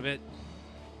back in a bit.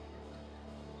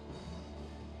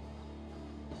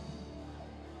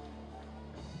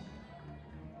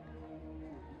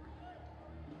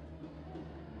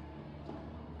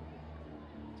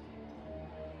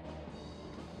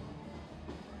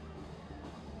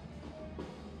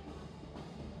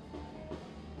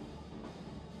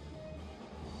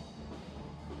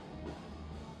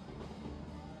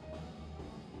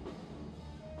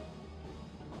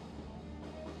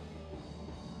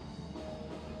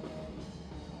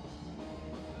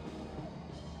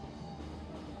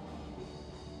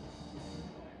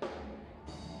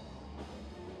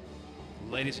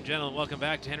 Ladies and gentlemen, welcome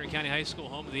back to Henry County High School,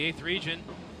 home of the 8th region,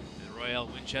 the Royal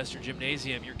Winchester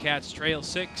Gymnasium. Your Cats trail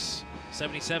 6,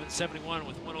 77-71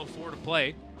 with 1:04 to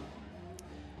play.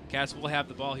 Cats will have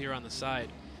the ball here on the side.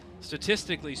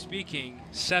 Statistically speaking,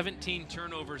 17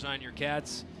 turnovers on your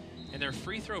Cats, and their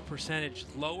free throw percentage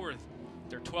lower.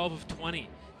 They're 12 of 20.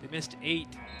 They missed 8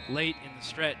 late in the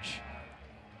stretch.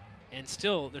 And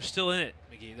still, they're still in it,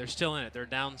 McGee. They're still in it. They're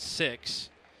down 6.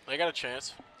 They got a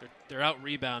chance. They're out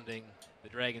rebounding the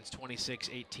Dragons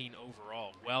 26-18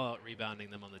 overall, well out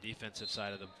rebounding them on the defensive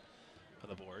side of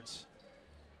the boards.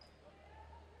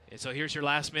 And so here's your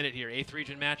last minute here, 8th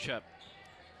region matchup.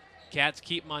 Cats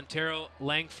keep Montero,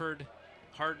 Langford,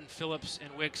 Hardin, Phillips,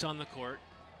 and Wicks on the court.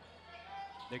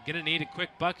 They're going to need a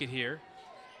quick bucket here.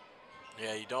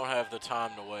 Yeah, you don't have the time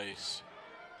to waste.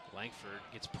 Langford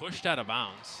gets pushed out of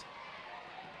bounds.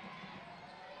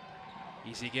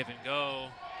 Easy give and go.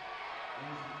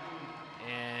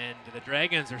 And the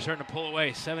Dragons are starting to pull away,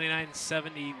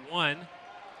 79-71. I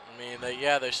mean,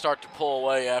 they start to pull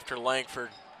away after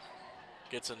Langford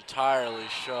gets entirely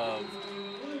shoved.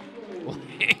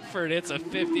 Langford hits a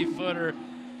 50-footer.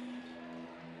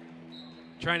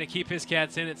 Trying to keep his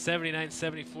Cats in at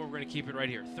 79-74. We're going to keep it right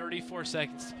here. 34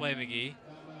 seconds to play, McGee.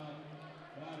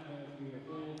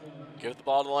 Give the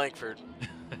ball to Langford.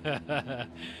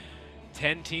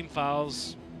 10 team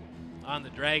fouls on the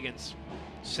Dragons,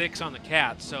 6 on the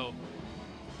Cats. So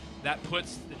that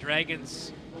puts the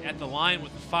Dragons at the line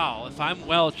with the foul. If I'm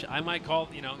Welch, I might call,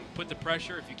 put the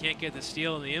pressure. If you can't get the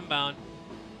steal in the inbound,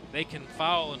 they can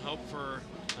foul and hope for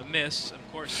a miss.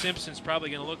 Of course, Simpson's probably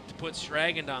going to look to put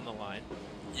Stragand on the line.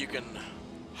 You can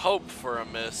hope for a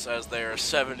miss as they're a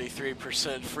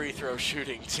 73% free throw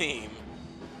shooting team.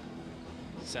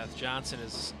 Seth Johnson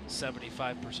is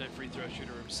 75% free throw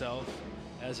shooter himself,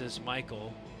 as is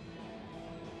Michael.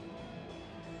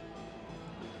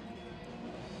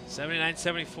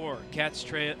 79-74. Cats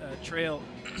trail.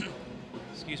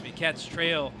 Excuse me. Cats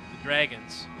trail the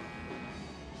Dragons.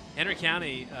 Henry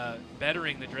County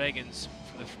bettering the Dragons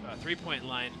from the three-point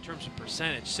line in terms of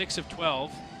percentage. 6 of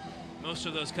 12. Most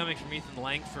of those coming from Ethan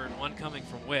Langford, 1 coming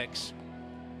from Wicks.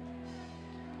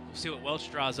 We'll see what Welch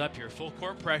draws up here. Full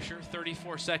court pressure,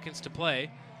 34 seconds to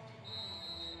play.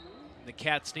 The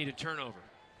Cats need a turnover.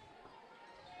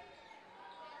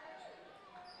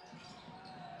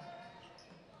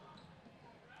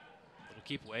 Little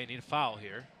keep away, need a foul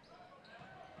here.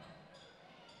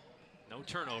 No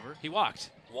turnover. He walked.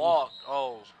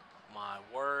 Oh, my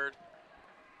word.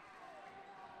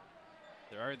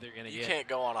 They're going to get. You can't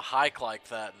go on a hike like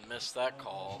that and miss that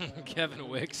call. Kevin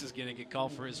Wicks is going to get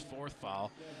called for his 4th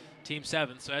foul. Team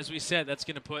 7. So as we said, that's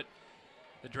going to put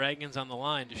the Dragons on the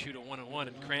line to shoot a 1-on-1,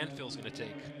 and Cranfield's going to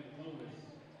take.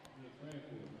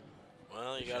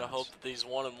 Well, you got to hope that these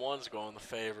 1-on-1s go in the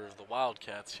favor of the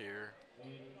Wildcats here.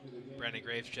 Brandon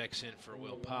Graves checks in for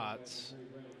Will Potts.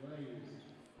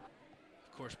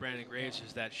 Of course, Brandon Graves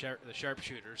is that the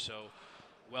sharpshooter, so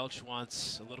Welch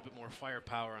wants a little bit more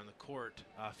firepower on the court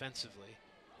offensively.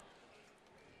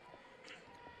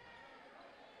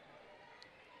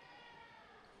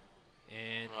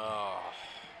 And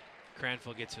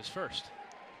Cranfield gets his first.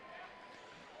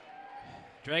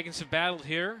 Dragons have battled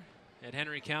here at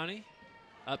Henry County.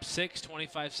 Up 6,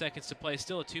 25 seconds to play.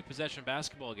 Still a 2-possession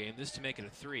basketball game. This to make it a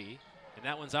 3. And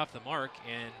that one's off the mark,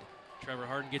 and Trevor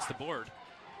Hardin gets the board.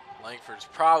 Langford's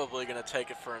probably going to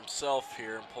take it for himself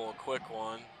here and pull a quick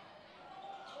one.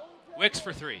 Wicks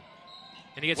for 3.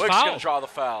 And he gets Wicks fouled. going to draw the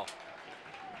foul.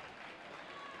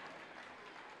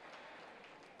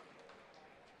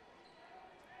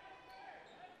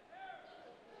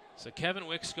 So Kevin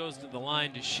Wicks goes to the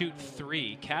line to shoot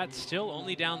 3. Cats still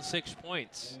only down 6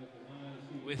 points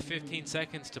with 15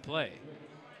 seconds to play.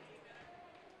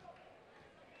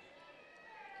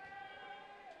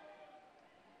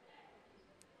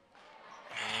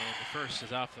 And the first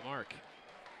is off the mark.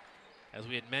 As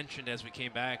we had mentioned as we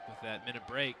came back with that minute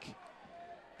break,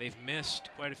 they've missed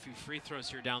quite a few free throws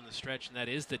here down the stretch, and that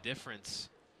is the difference.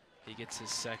 He gets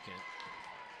his second.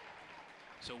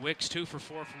 So Wicks 2 for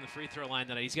 4 from the free throw line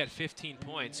tonight. He's got 15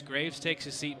 points. Graves takes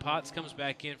his seat. Potts comes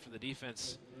back in for the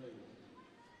defense.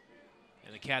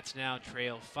 And the Cats now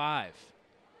trail 5.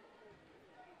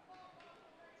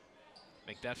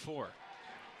 Make that 4.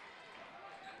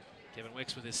 Kevin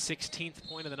Wicks with his 16th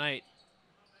point of the night.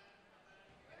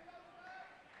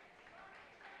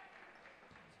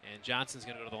 And Johnson's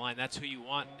going to go to the line. That's who you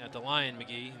want at the line,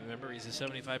 McGee. Remember, he's a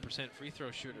 75% free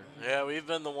throw shooter. Yeah, we've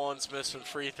been the ones missing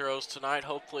free throws tonight.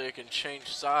 Hopefully it can change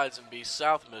sides and be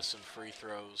South missing free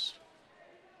throws.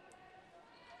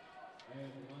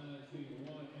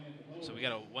 So we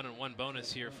got a 1-on-1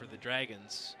 bonus here for the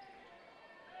Dragons.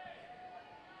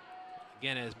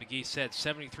 Again, as McGee said,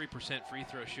 73% free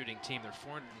throw shooting team. They're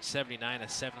 479 of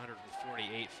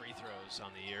 748 free throws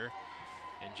on the year.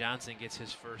 And Johnson gets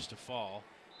his first to fall.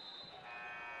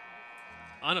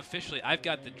 Unofficially, I've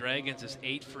got the Dragons as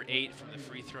 8 for 8 from the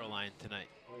free throw line tonight.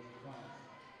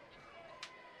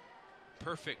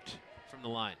 Perfect from the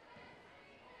line.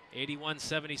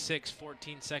 81-76,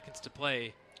 14 seconds to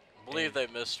play. I believe they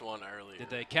missed one earlier.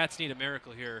 Did the Cats need a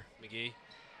miracle here, McGee?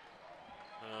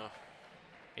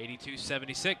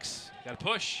 82-76. Got to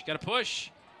push. Got to push.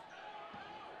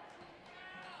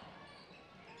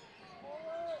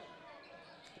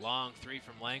 Long three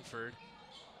from Langford.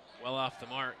 Well off the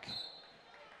mark.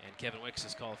 And Kevin Wicks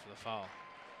is called for the foul.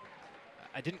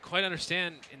 I didn't quite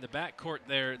understand in the backcourt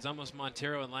there. It's almost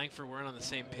Montero and Langford weren't on the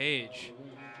same page.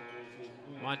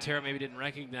 Montero maybe didn't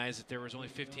recognize that there was only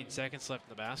 15 seconds left in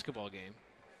the basketball game.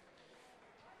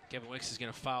 Kevin Wicks is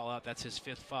going to foul out. That's his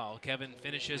 5th foul. Kevin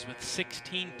finishes with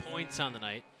 16 points on the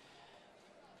night.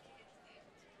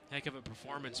 Heck of a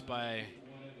performance by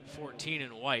 14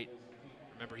 in white.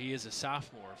 Remember, he is a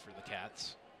sophomore for the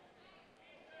Cats.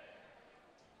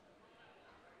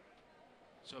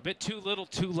 So a bit too little,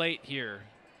 too late here.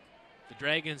 The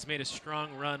Dragons made a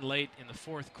strong run late in the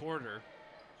 4th quarter.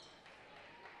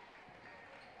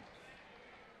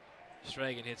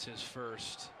 Stragan hits his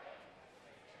first.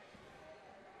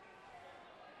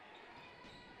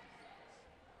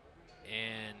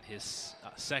 And his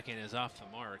second is off the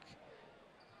mark.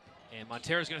 And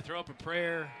Montero's going to throw up a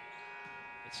prayer.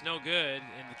 It's no good.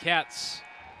 And the Cats,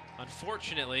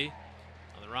 unfortunately,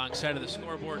 on the wrong side of the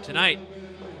scoreboard tonight,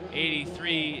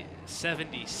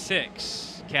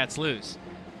 83-76. Cats lose.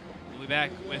 We'll be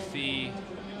back with the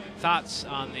thoughts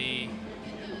on the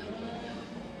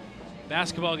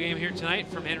basketball game here tonight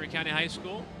from Henry County High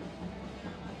School.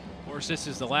 Of course, this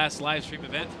is the last live stream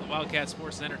event for the Wildcat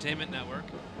Sports and Entertainment Network.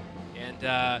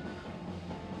 And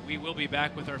we will be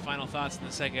back with our final thoughts in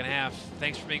the second half.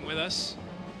 Thanks for being with us.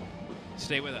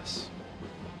 Stay with us.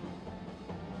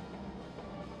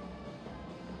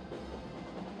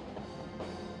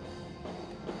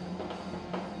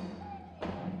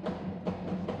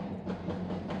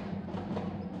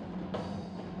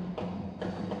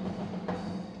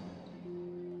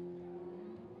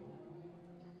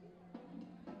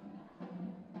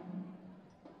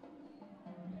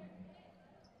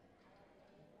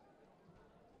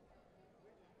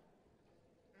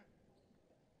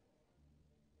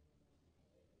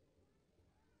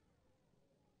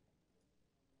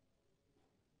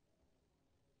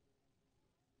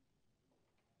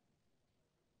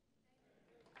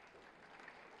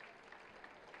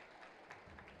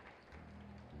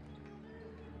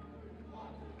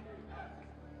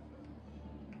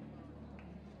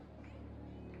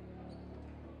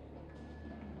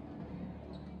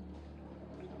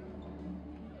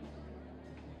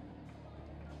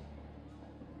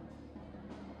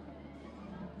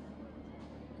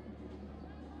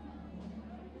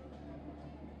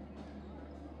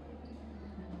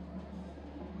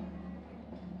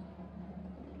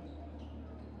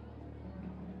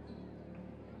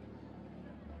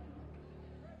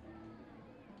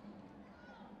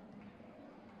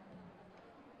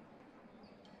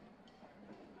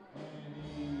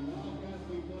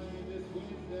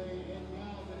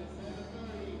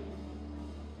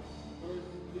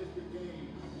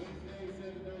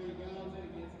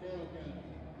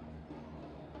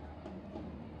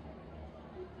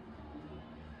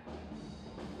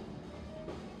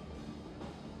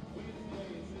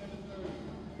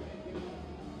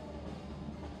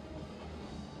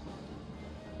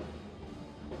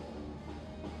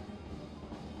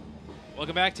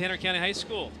 Welcome back to Henry County High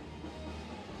School.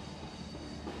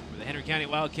 For the Henry County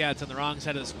Wildcats on the wrong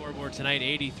side of the scoreboard tonight,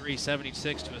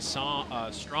 83-76 to a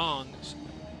strong,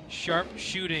 sharp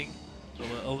shooting. A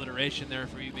little alliteration there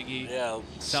for you, Big E. Yeah,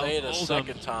 South say it a Oldham.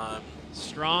 second time.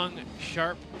 Strong,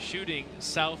 sharp shooting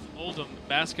South Oldham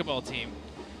basketball team.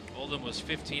 Oldham was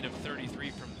 15 of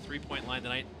 33 from the three-point line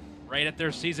tonight, right at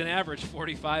their season average,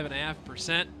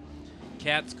 45.5%.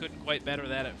 Cats couldn't quite better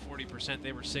that at 40%.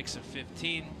 They were 6 of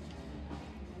 15.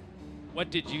 What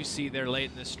did you see there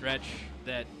late in the stretch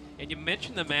that, and you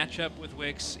mentioned the matchup with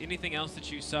Wicks, anything else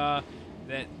that you saw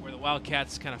that where the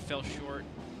Wildcats kind of fell short?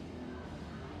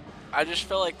 I just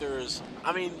felt like there was,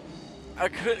 I mean,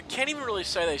 can't even really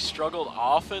say they struggled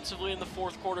offensively in the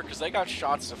 4th quarter because they got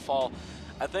shots to fall.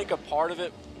 I think a part of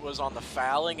it was on the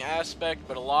fouling aspect,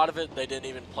 but a lot of it they didn't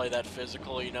even play that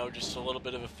physical, you know, just a little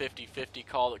bit of a 50-50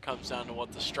 call that comes down to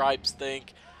what the Stripes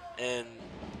think. And,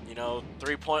 You know,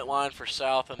 3-point line for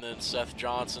South, and then Seth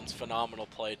Johnson's phenomenal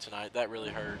play tonight. That really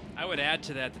hurt. I would add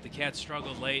to that the Cats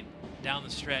struggled late down the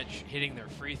stretch hitting their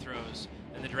free throws,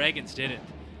 and the Dragons didn't.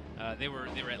 They were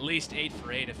at least 8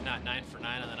 for 8, if not 9 for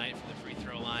 9 on the night from the free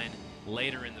throw line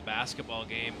later in the basketball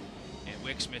game. And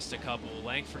Wicks missed a couple.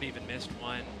 Langford even missed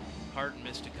one. Hardin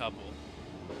missed a couple.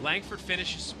 Langford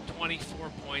finishes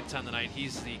 24 points on the night.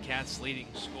 He's the Cats' leading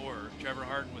scorer. Trevor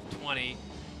Hardin with 20.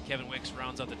 Kevin Wicks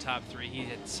rounds out the top 3. He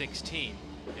had 16,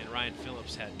 and Ryan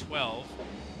Phillips had 12,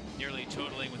 nearly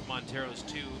totaling with Montero's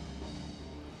 2,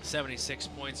 76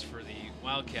 points for the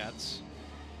Wildcats.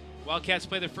 Wildcats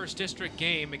play their first district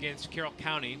game against Carroll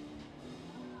County.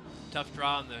 Tough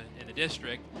draw in the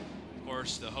district. Of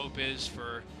course, the hope is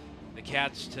for the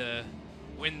Cats to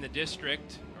win the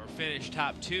district or finish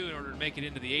top 2 in order to make it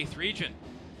into the 8th region.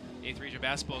 8th region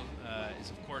basketball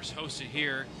is, of course, hosted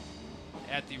here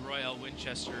at the Royal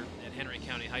Winchester at Henry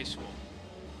County High School.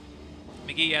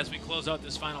 McGee, as we close out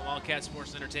this final Wildcat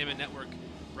Sports and Entertainment Network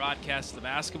broadcast of the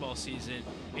basketball season,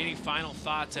 any final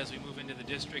thoughts as we move into the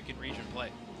district and region play?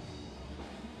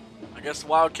 I guess the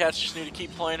Wildcats just need to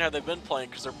keep playing how they've been playing,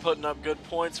 because they're putting up good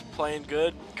points, playing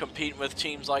good, competing with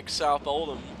teams like South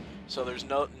Oldham. So there's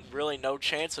really no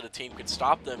chance that a team could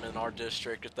stop them in our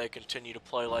district if they continue to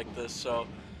play like this. So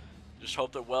just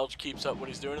hope that Welch keeps up what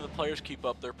he's doing and the players keep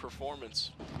up their performance.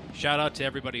 Shout out to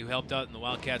everybody who helped out in the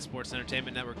Wildcat Sports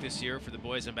Entertainment Network this year for the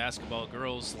boys and basketball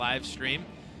girls live stream.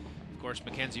 Of course,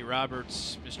 Mackenzie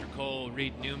Roberts, Mr. Cole,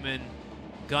 Reed Newman,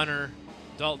 Gunner,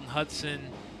 Dalton Hudson,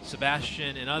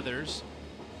 Sebastian, and others.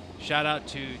 Shout out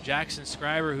to Jackson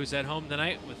Scriber, who's at home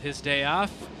tonight with his day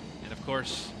off, and of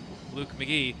course, Luke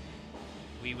McGee.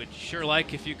 We would sure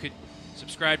like if you could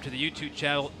subscribe to the YouTube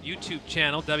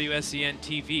channel WSEN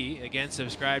TV. Again,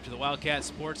 subscribe to the Wildcat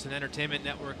Sports and Entertainment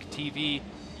Network TV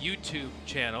YouTube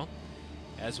channel,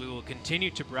 as we will continue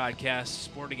to broadcast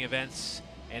sporting events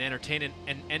and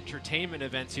entertainment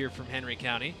events here from Henry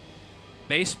County.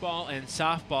 Baseball and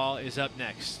softball is up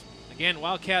next. Again,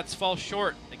 Wildcats fall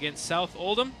short against South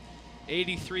Oldham,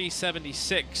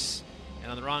 83-76,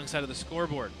 and on the wrong side of the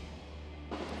scoreboard.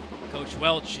 Coach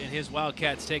Welch and his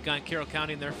Wildcats take on Carroll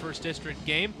County in their first district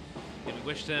game, and we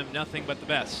wish them nothing but the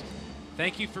best.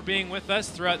 Thank you for being with us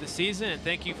throughout the season, and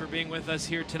thank you for being with us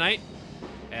here tonight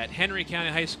at Henry County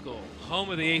High School, home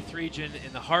of the 8th region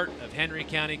in the heart of Henry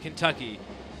County, Kentucky.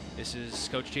 This is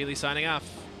Coach Cheeley signing off.